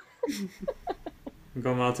hell? I'm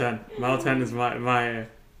going mile 10. Mile 10 is my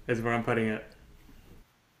is where I'm putting it.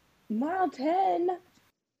 Mile 10?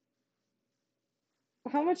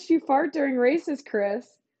 How much do you fart during races, Chris?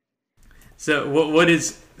 So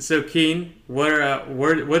Keen?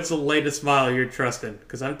 What's the latest mile you're trusting?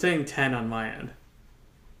 Because I'm saying 10 on my end.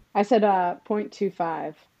 I said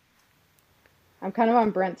 0.25. I'm kind of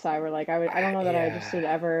on Brent's side where like I don't know that I just Yeah. would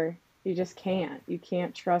ever you just can't. You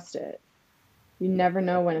can't trust it. You never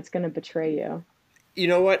know when it's gonna betray you. You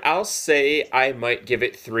know what? I'll say I might give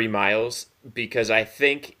it 3 miles because I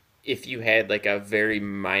think if you had like a very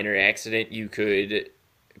minor accident, you could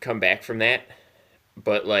come back from that.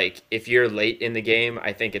 But like if you're late in the game,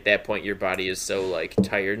 I think at that point your body is so like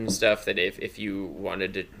tired and stuff that if you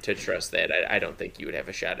wanted to trust that, I don't think you would have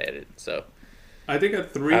a shot at it. So I think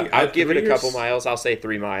I'll at give it 3 a or couple miles. I'll say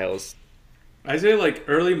 3 miles. I say like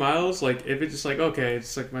early miles, like if it's just like okay,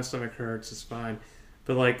 it's like my stomach hurts, it's fine.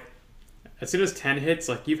 But like as soon as 10 hits,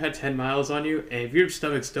 like you've had 10 miles on you, and if your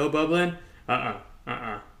stomach's still bubbling,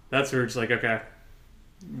 that's where it's like okay,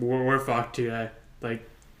 we're fucked today. Like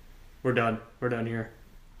we're done. We're done here.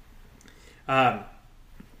 Um,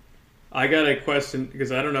 I got a question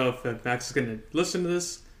because I don't know if Max is going to listen to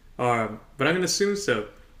this, but I'm going to assume so.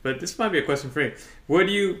 But this might be a question for you. Would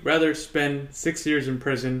you rather spend 6 years in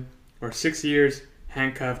prison or 6 years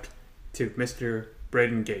handcuffed to Mr.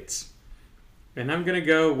 Braden Gates? And I'm going to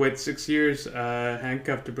go with 6 years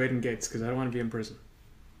handcuffed to Braden Gates because I don't want to be in prison.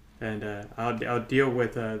 And I'll deal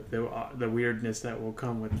with the weirdness that will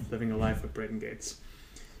come with living a life with Braden Gates.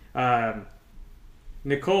 Um,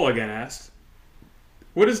 Nicole again asked,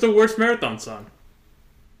 "What is the worst marathon song?"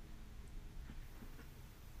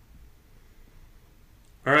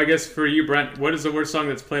 Or I guess for you, Brent, what is the worst song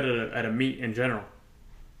that's played at a meet in general?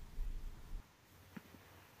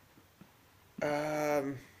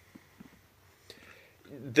 Um,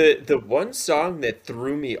 the one song that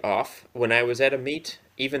threw me off when I was at a meet,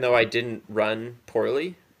 even though I didn't run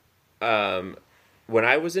poorly, um, when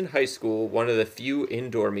I was in high school, one of the few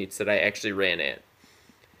indoor meets that I actually ran at,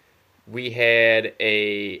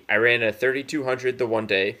 I ran a 3200 the one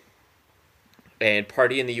day, and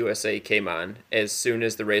Party in the USA came on as soon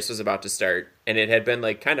as the race was about to start, and it had been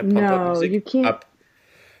like kind of pump up No, you music can't. up.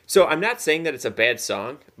 So I'm not saying that it's a bad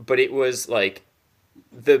song, but it was like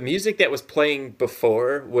the music that was playing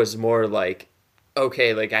before was more like,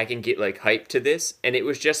 okay, like I can get like hyped to this, and it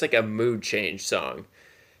was just like a mood change song.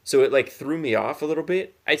 So it like threw me off a little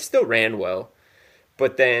bit. I still ran well,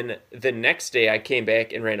 but then the next day I came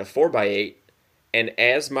back and ran a 4x8, and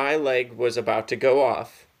as my leg was about to go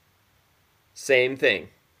off, same thing.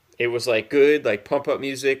 It was like good, like pump up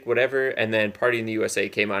music, whatever, and then Party in the USA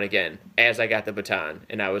came on again as I got the baton,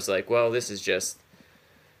 and I was like, well, this is just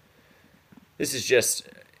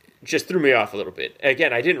threw me off a little bit.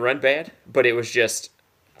 Again, I didn't run bad, but it was just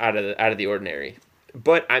out of the ordinary.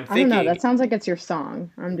 But I'm I don't know. thinking That sounds like it's your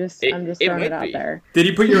song. I'm just it throwing it might out be. there. Did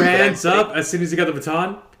you put your But I'm hands think up as soon as you got the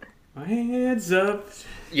baton? My hands up.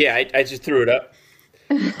 yeah, I just threw it up.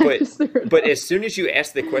 I But just threw it but out. as soon as you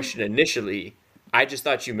asked the question initially, I just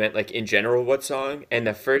thought you meant like in general what song, and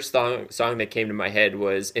the first song that came to my head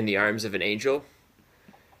was "In the Arms of an Angel,"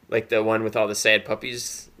 like the one with all the sad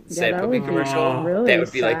puppies, Yeah, sad that puppy would be commercial. Oh, That really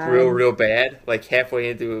would be like real sad. real bad, like halfway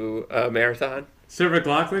into a marathon. Sarah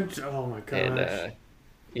McLachlan. Oh my And gosh.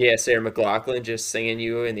 yeah, Sarah McLachlan just singing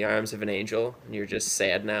 "You in the Arms of an Angel," and you're just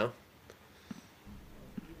sad now.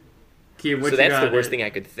 Key, So what you that's the got? worst thing I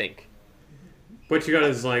could think. What you got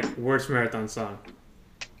is like worst marathon song.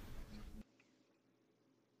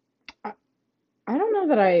 I, I don't know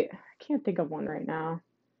that I can't think of one right now.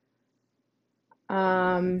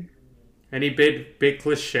 Um, Any big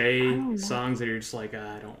I cliche don't know. songs that you're just like,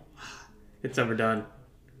 I don't. It's overdone.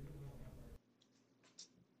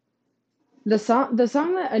 The song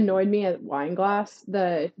that annoyed me at Wineglass,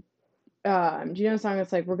 do you know the song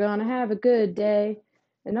that's like, we're gonna have a good day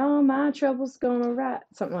and all my troubles gonna right,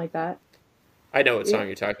 something like that. I know what Yeah. song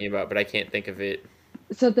you're talking about, but I can't think of it.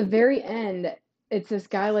 So at the very end, it's this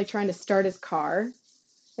guy like trying to start his car,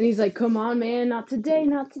 and he's like, "Come on, man, not today,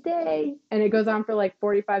 not today," and it goes on for like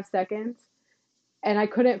 45 seconds, and I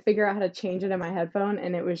couldn't figure out how to change it in my headphone,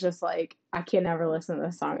 and it was just like, I can never listen to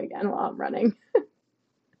this song again while I'm running.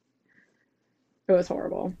 It was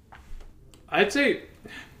horrible. I'd say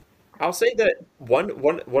I'll say that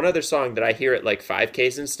one other song that I hear at like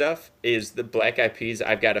 5Ks and stuff is the Black Eyed Peas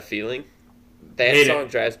 "I've Got a Feeling." That hate song it.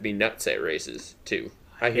 drives me nuts at races too.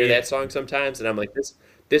 I hear Hate that it. song sometimes, and I'm like,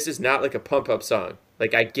 this is not like a pump up song.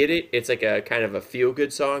 Like I get it, it's like a kind of a feel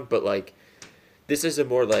good song, but like this is a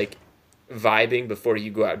more like vibing before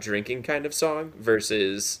you go out drinking kind of song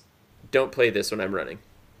versus don't play this when I'm running.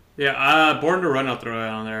 Yeah, Born to Run, I'll throw it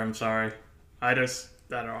on there. I'm sorry. I don't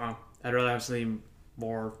know. I'd rather have something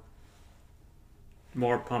more,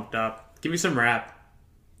 more pumped up. Give me some rap.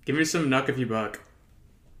 Give me some Knuck if you buck.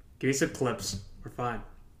 Give me some clips. We're fine.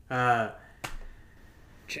 Uh,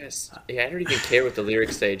 Just yeah, I don't even care what the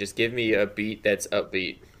lyrics say. Just give me a beat that's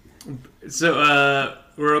upbeat.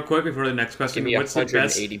 real quick before the next Give question, me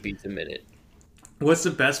 180 beats a minute. what's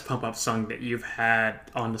the best pump up song that you've had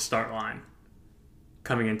on the start line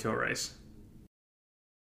coming into a race?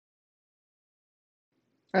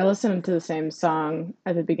 I listen to the same song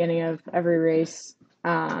at the beginning of every race.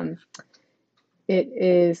 Um, it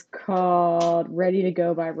is called Ready to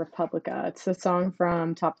Go by Republica. It's a song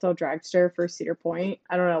from Top Thrill Dragster for Cedar Point.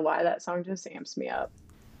 I don't know why that song just amps me up.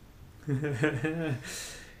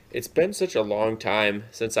 It's been such a long time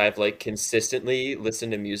since I've like consistently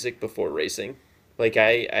listened to music before racing. Like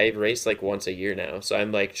I race like once a year now, so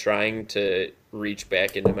I'm like trying to reach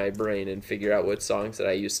back into my brain and figure out what songs that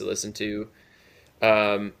I used to listen to.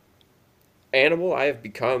 Um, Animal I have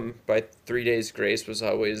become by 3 Days Grace was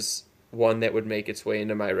always one that would make its way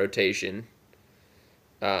into my rotation.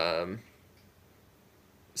 Um,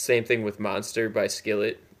 Same thing with Monster by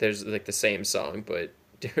Skillet. There's like the same song, but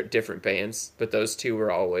different bands. But those two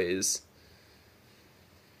were always.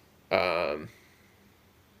 Um,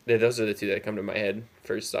 those are the two that come to my head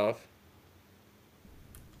first off.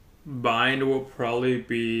 Mine will probably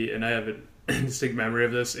be, and I have a distinct memory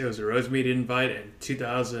of this. It was a Rosemead invite in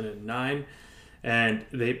 2009, and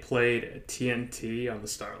they played TNT on the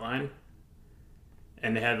start line.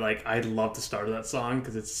 And they had like, I love the start of that song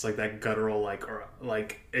because it's just like that guttural, like, or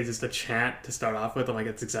like, it's just a chant to start off with. I'm like,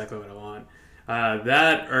 that's exactly what I want.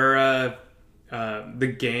 That or the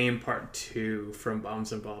game part two from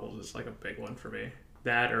Bombs and Bottles is like a big one for me.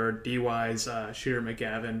 That or DY's Shooter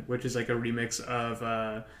McGavin, which is like a remix of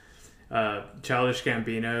Childish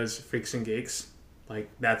Gambino's Freaks and Geeks. Like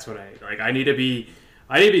that's what I like. I need to be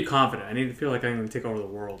confident. I need to feel like I'm going to take over the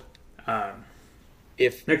world. Um,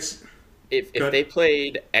 If next, if good. they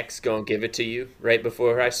played X Gon' Give It to You right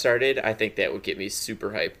before I started, I think that would get me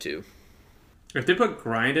super hyped too. If they put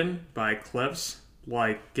 "Grindin" by Clips,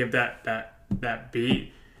 like give that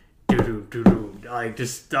beat, doo doo doo doo, like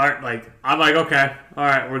just start like I'm like okay, all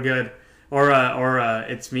right, we're good. Or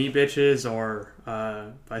it's me bitches or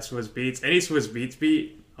by Swiss Beats. Any Swiss Beats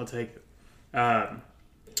beat, I'll take it.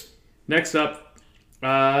 Next up,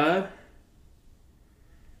 uh,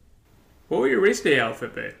 what will your race day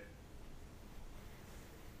outfit be?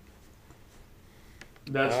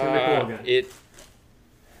 That's for Nicole again. It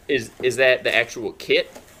is that the actual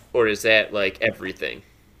kit or is that like everything?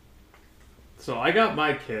 So I got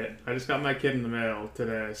my kit. I just got my kit in the mail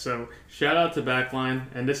today. So shout out to Backline,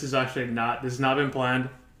 and this is actually not this has not been planned.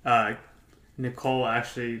 Uh, Nicole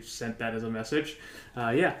actually sent that as a message.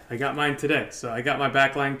 Yeah, I got mine today. So I got my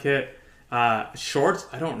Backline kit. Shorts,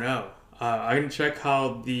 I don't know. I'm gonna check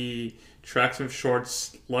how the tracksmith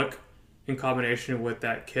shorts look in combination with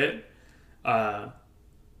that kit. Uh,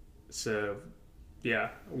 so yeah,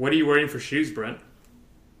 what are you wearing for shoes, Brent?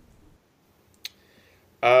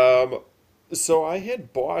 Um, so I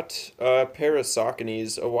had bought a pair of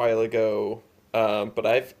Sauconys a while ago, but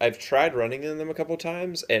I've tried running in them a couple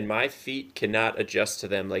times, and my feet cannot adjust to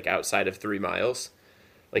them like outside of 3 miles.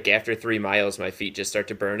 like after 3 miles, my feet just start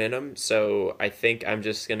to burn in them. So I think I'm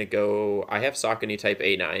just gonna go. I have Saucony Type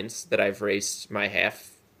A9s that I've raced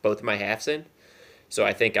both of my halves in. So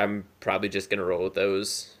I think I'm probably just gonna roll with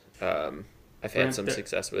those. I've had Brent, some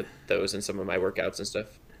success with those in some of my workouts and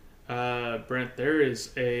stuff. Brent, there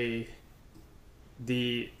is a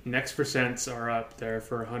the next percents are up there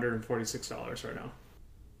for $146 right now.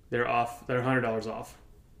 They're off. They're $100 off,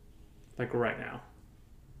 like right now.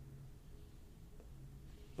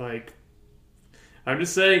 Like I'm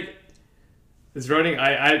just saying, it's running.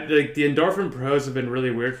 I like the Endorphin Pros have been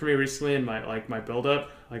really weird for me recently in my build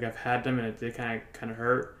up. Like I've had them and they kind of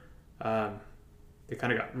hurt. Um, they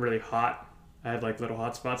kind of got really hot. I had like little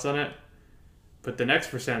hot spots on it. But the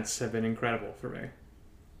next percents have been incredible for me.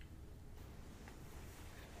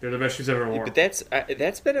 They're the best shoes I've ever Yeah, worn. but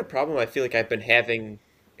that's been a problem I feel like I've been having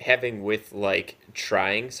with like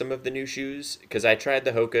trying some of the new shoes because I tried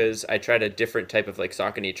the Hokas, I tried a different type of like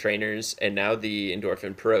Saucony trainers, and now the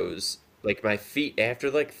Endorphin Pros. Like my feet after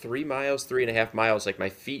like 3 miles, 3.5 miles, like my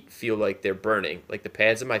feet feel like they're burning. Like the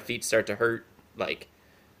pads of my feet start to hurt, like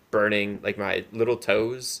burning. Like my little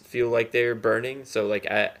toes feel like they're burning. So like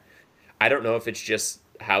I don't know if it's just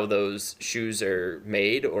how those shoes are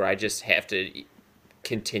made or I just have to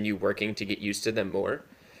continue working to get used to them more.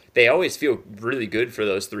 They always feel really good for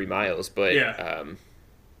those 3 miles, but Yeah.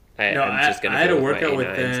 No, I'm just I gonna had a go with my workout with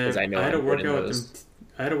A9s because them. I know I had a I'm good in workout with them. those.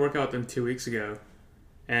 I had a workout with them 2 weeks ago,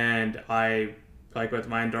 and I like with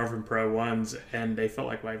my Endorphin Pro ones, and they felt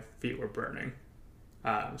like my feet were burning.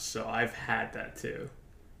 So I've had that too.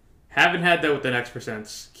 Haven't had that with the next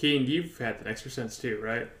percents. Keen, you've had the next percents too,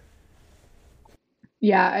 right?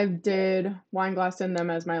 Yeah, I did wine glass in them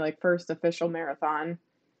as my like first official marathon.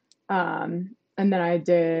 And then I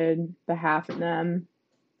did the half in them.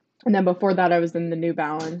 And then before that I was in the New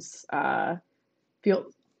Balance fuel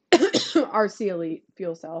RC Elite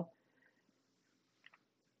fuel cell.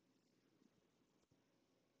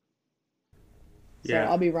 So Yeah.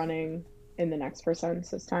 I'll be running in the next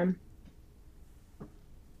percents this time.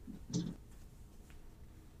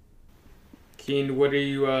 Keen, what are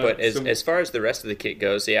you? But So as far as the rest of the kit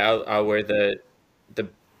goes, yeah, I'll wear the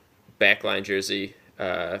backline jersey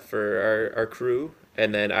for our crew,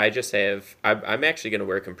 and then I just have I'm actually gonna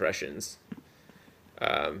wear compressions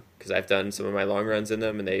because I've done some of my long runs in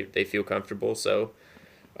them and they feel comfortable. So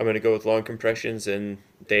I'm gonna go with long compressions, and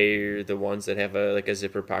they're the ones that have a like a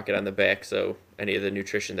zipper pocket on the back. So any of the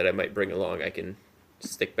nutrition that I might bring along, I can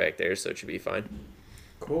stick back there. So it should be fine.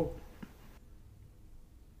 cool.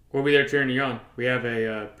 We'll be there cheering you on. We have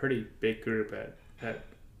a pretty big group at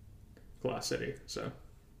Glass City, so I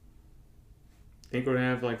think we're gonna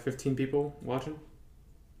have like 15 people watching,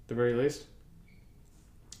 at the very least.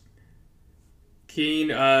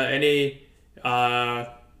 Keen, uh, anything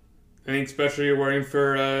special you're wearing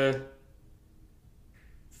for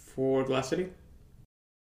Glass City?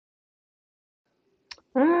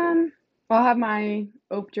 Um, I'll have my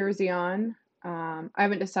Oak jersey on. I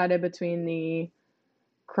haven't decided between the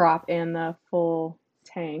crop and the full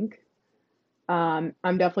tank. I'm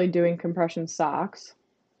definitely doing compression socks.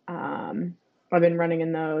 Um, I've been running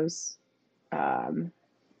in those um,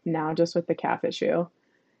 now just with the calf issue.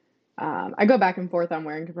 I go back and forth on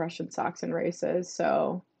wearing compression socks in races,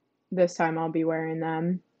 so this time I'll be wearing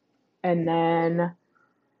them. And then,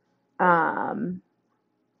 um,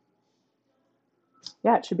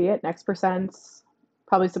 yeah, it should be it. Next percents,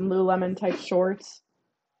 probably some Lululemon type shorts,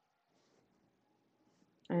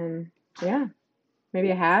 and yeah, maybe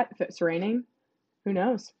a hat if it's raining. Who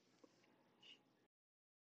knows?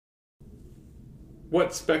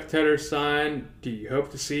 What spectator sign do you hope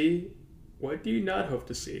to see? What do you not hope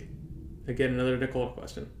to see? Again, another Nicole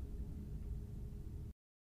question.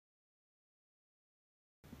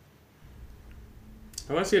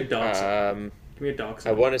 I want to see a dog sign. Um, Give me a dog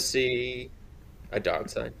I sign. want to see a dog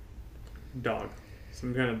sign. Dog.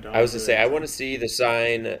 Some kind of I dog was to say I related want to sign. see the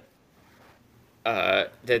sign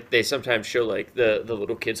that they sometimes show like the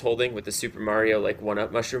little kids holding with the Super Mario like one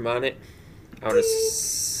up mushroom on it. I want to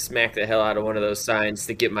smack the hell out of one of those signs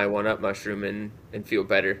to get my one up mushroom and feel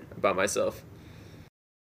better about myself.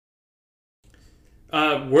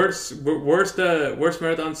 Worst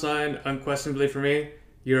marathon sign, unquestionably for me.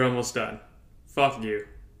 You're almost done. Fuck you.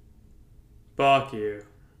 Fuck you.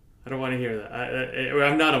 I don't want to hear that.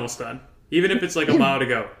 I'm not almost done. Even if it's like a mile to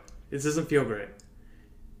go, this doesn't feel great.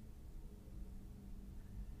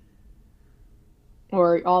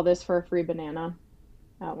 Or all this for a free banana.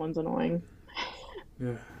 That one's annoying.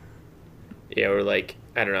 Yeah. Yeah, or like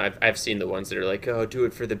I don't know. I've seen the ones that are like, oh, do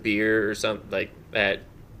it for the beer or something like that.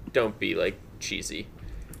 Don't be like cheesy.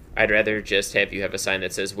 I'd rather just have you have a sign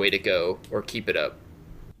that says "Way to go" or "Keep it up."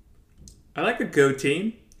 I like a go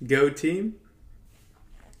team. Go team.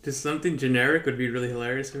 Just something generic would be really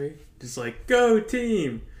hilarious to me. Just like go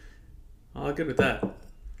team. All good with that.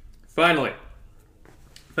 Finally,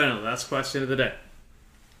 last question of the day.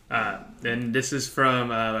 And this is from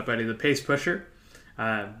my buddy, the Pace Pusher.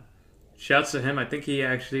 Shouts to him. I think he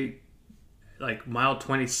actually, like mile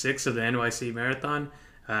 26 of the NYC Marathon.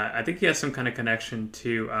 I think he has some kind of connection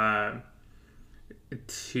to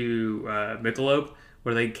Michelob,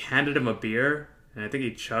 where they handed him a beer, and I think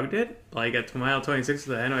he chugged it, like at mile 26 of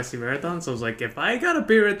the NYC Marathon. So I was like, if I got a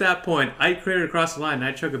beer at that point, I'd clear it across the line, and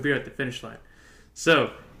I'd chug a beer at the finish line.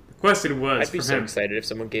 So the question was, I'd be so excited if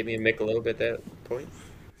someone gave me a Michelob at that point.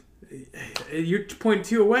 You're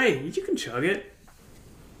 0.2 away. You can chug it.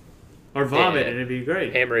 Or vomit, and it'd be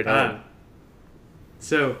great. Hammer it home.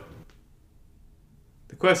 So,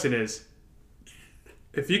 the question is,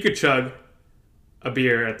 if you could chug a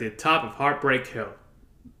beer at the top of Heartbreak Hill.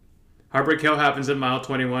 Heartbreak Hill happens at mile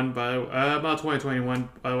 21, mile 2021,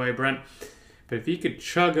 by the way, Brent. But if you could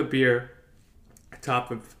chug a beer at the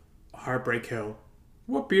top of Heartbreak Hill,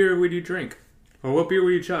 what beer would you drink? Or what beer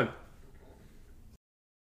would you chug?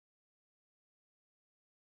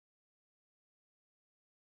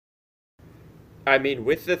 I mean,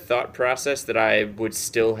 with the thought process that I would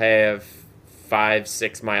still have 5,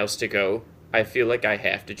 6 miles to go, I feel like I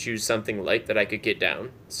have to choose something light that I could get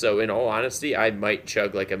down. So, in all honesty, I might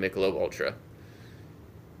chug like a Michelob Ultra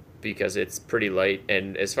because it's pretty light,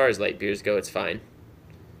 and as far as light beers go, it's fine.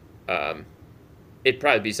 It'd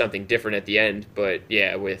probably be something different at the end, but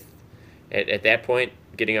yeah, at that point,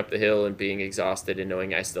 getting up the hill and being exhausted and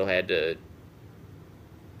knowing I still had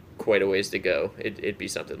quite a ways to go, it'd be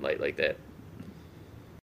something light like that.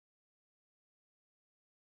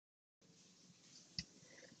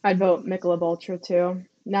 I'd vote Michelob Ultra too.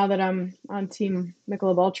 Now that I'm on Team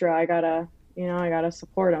Michelob Ultra, I gotta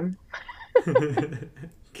support them.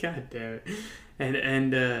 God damn it!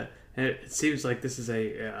 And it seems like this is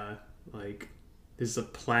a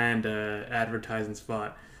planned advertising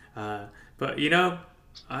spot. But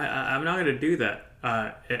I'm not gonna do that.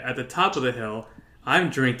 At the top of the hill, I'm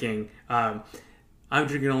drinking. I'm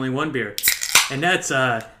drinking only one beer, and that's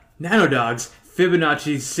Nano Dog's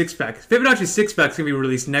Fibonacci six pack. Fibonacci six pack's gonna be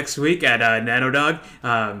released next week at Nano Dog.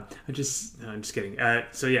 I'm just kidding.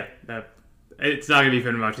 So yeah, it's not gonna be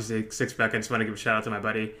Fibonacci six pack. I just want to give a shout out to my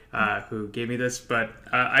buddy who gave me this. But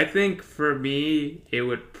I think for me, it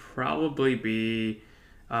would probably be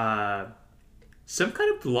some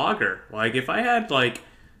kind of lager. Like if I had if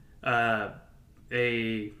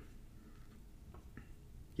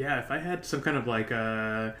I had some kind of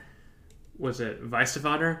was it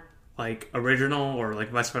Weissweiner? Like original or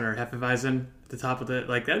like Weissweiner Hefeweizen at the top of it,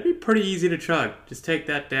 like that'd be pretty easy to chug. Just take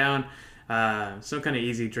that down, some kind of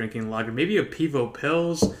easy drinking lager, maybe a Pivo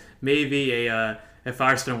Pils, maybe a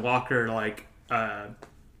Firestone Walker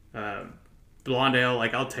blonde ale.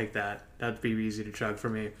 Like I'll take that. That'd be easy to chug for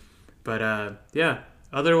me. But yeah,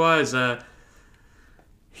 otherwise, I've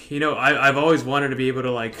always wanted to be able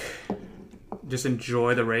to just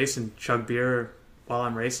enjoy the race and chug beer while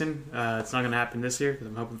I'm racing. It's not going to happen this year because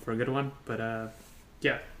I'm hoping for a good one. But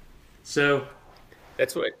yeah, so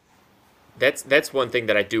that's one thing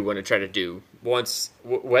that I do want to try to do once,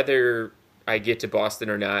 whether I get to Boston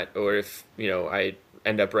or not, or if I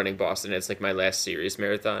end up running Boston as my last serious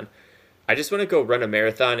marathon. I just want to go run a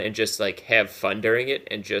marathon and just have fun during it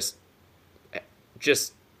and just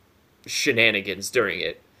shenanigans during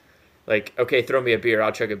it. Okay, throw me a beer,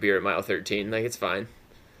 I'll chug a beer at mile 13. It's fine.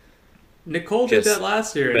 Nicole did that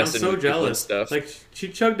last year, and I'm so jealous. Stuff. She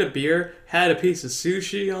chugged a beer, had a piece of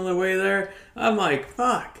sushi on the way there. I'm like,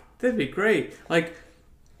 fuck, that'd be great. I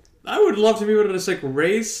would love to be able to just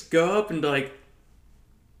race, go up and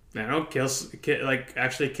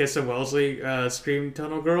actually kiss a Wellesley Scream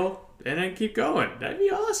Tunnel girl, and then keep going. That'd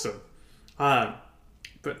be awesome.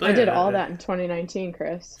 But I did all that in 2019,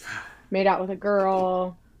 Chris. Made out with a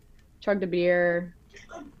girl, chugged a beer.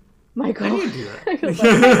 Michael. I didn't do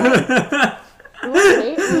that.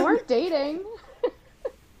 We weren't dating.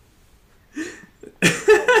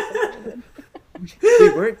 We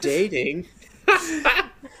weren't dating.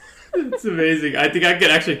 It's amazing. I think I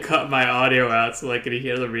could actually cut my audio out so I could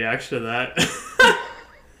hear the reaction to that.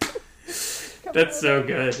 That's so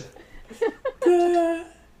good.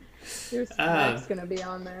 Your snack's gonna be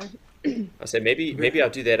on there. I said maybe I'll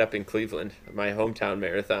do that up in Cleveland, my hometown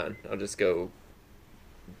marathon. I'll just go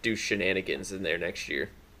do shenanigans in there next year.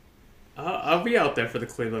 I'll be out there for the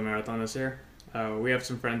Cleveland Marathon this year. We have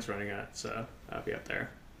some friends running it, so I'll be out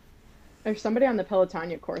there. There's somebody on the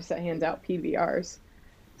Pelotonia course that hands out PBRs.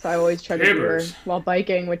 So I always try to do her while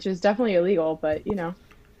biking, which is definitely illegal, but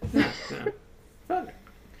Yeah. Fun.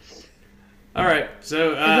 All right,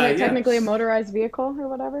 so Isn't it technically a motorized vehicle or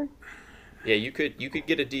whatever? Yeah, you could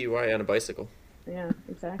get a DUI on a bicycle. Yeah,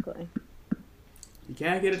 exactly. You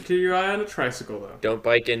can't get a DUI on a tricycle though. Don't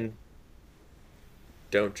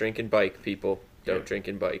drink and bike, people. Don't drink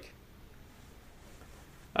and bike.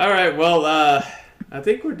 All right, well, I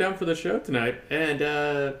think we're done for the show tonight, and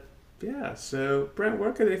yeah. So, Brent,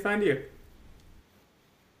 where can they find you?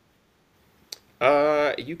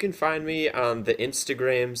 You can find me on the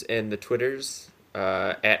Instagrams and the Twitters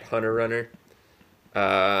at Hunter Runner.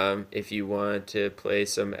 If you want to play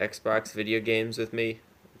some Xbox video games with me,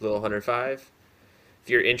 Little Hunter 5. If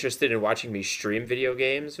you're interested in watching me stream video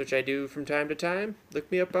games, which I do from time to time,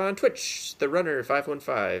 look me up on Twitch, The Runner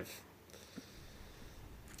 515.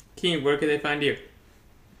 Keen, where can they find you? You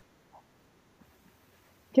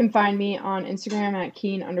can find me on Instagram at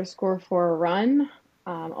keen_for_run.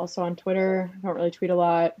 Also on Twitter. I don't really tweet a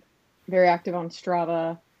lot. Very active on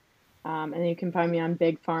Strava. And then you can find me on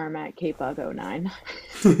Big Farm at KBug09.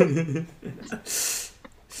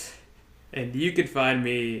 And you can find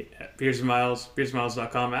me at Beers and Miles,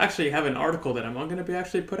 beersandmiles.com. I actually have an article that I'm going to be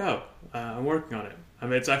actually put out. I'm working on it. I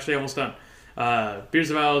mean, it's actually almost done. Beers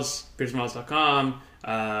and Miles, beersandmiles.com.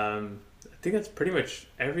 I think that's pretty much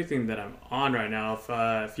everything that I'm on right now.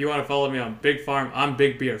 If you want to follow me on Big Farm, I'm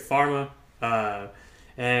Big Beer Pharma.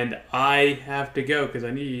 And I have to go because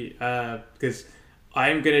because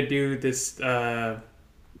I'm going to do this. Yeah,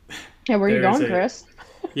 where are you going, Chris?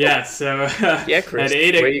 Yeah, so yeah, Chris, at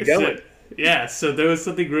 8 where are you going? Yeah, so there was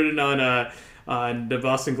something written on the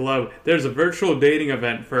Boston Globe. There's a virtual dating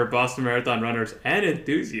event for Boston Marathon runners and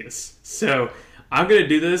enthusiasts. So I'm going to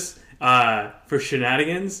do this for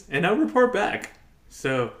shenanigans, and I'll report back.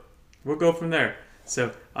 So we'll go from there.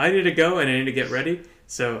 So I need to go, and I need to get ready.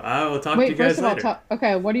 So I will talk to you guys later. First of all,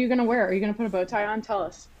 okay, what are you going to wear? Are you going to put a bow tie on? Tell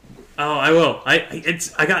us. Oh, I will. I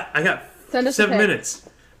got Send us 7 minutes.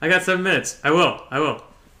 I got 7 minutes. I will.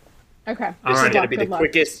 Okay. This is going to be the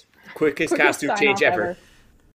quickest costume change ever.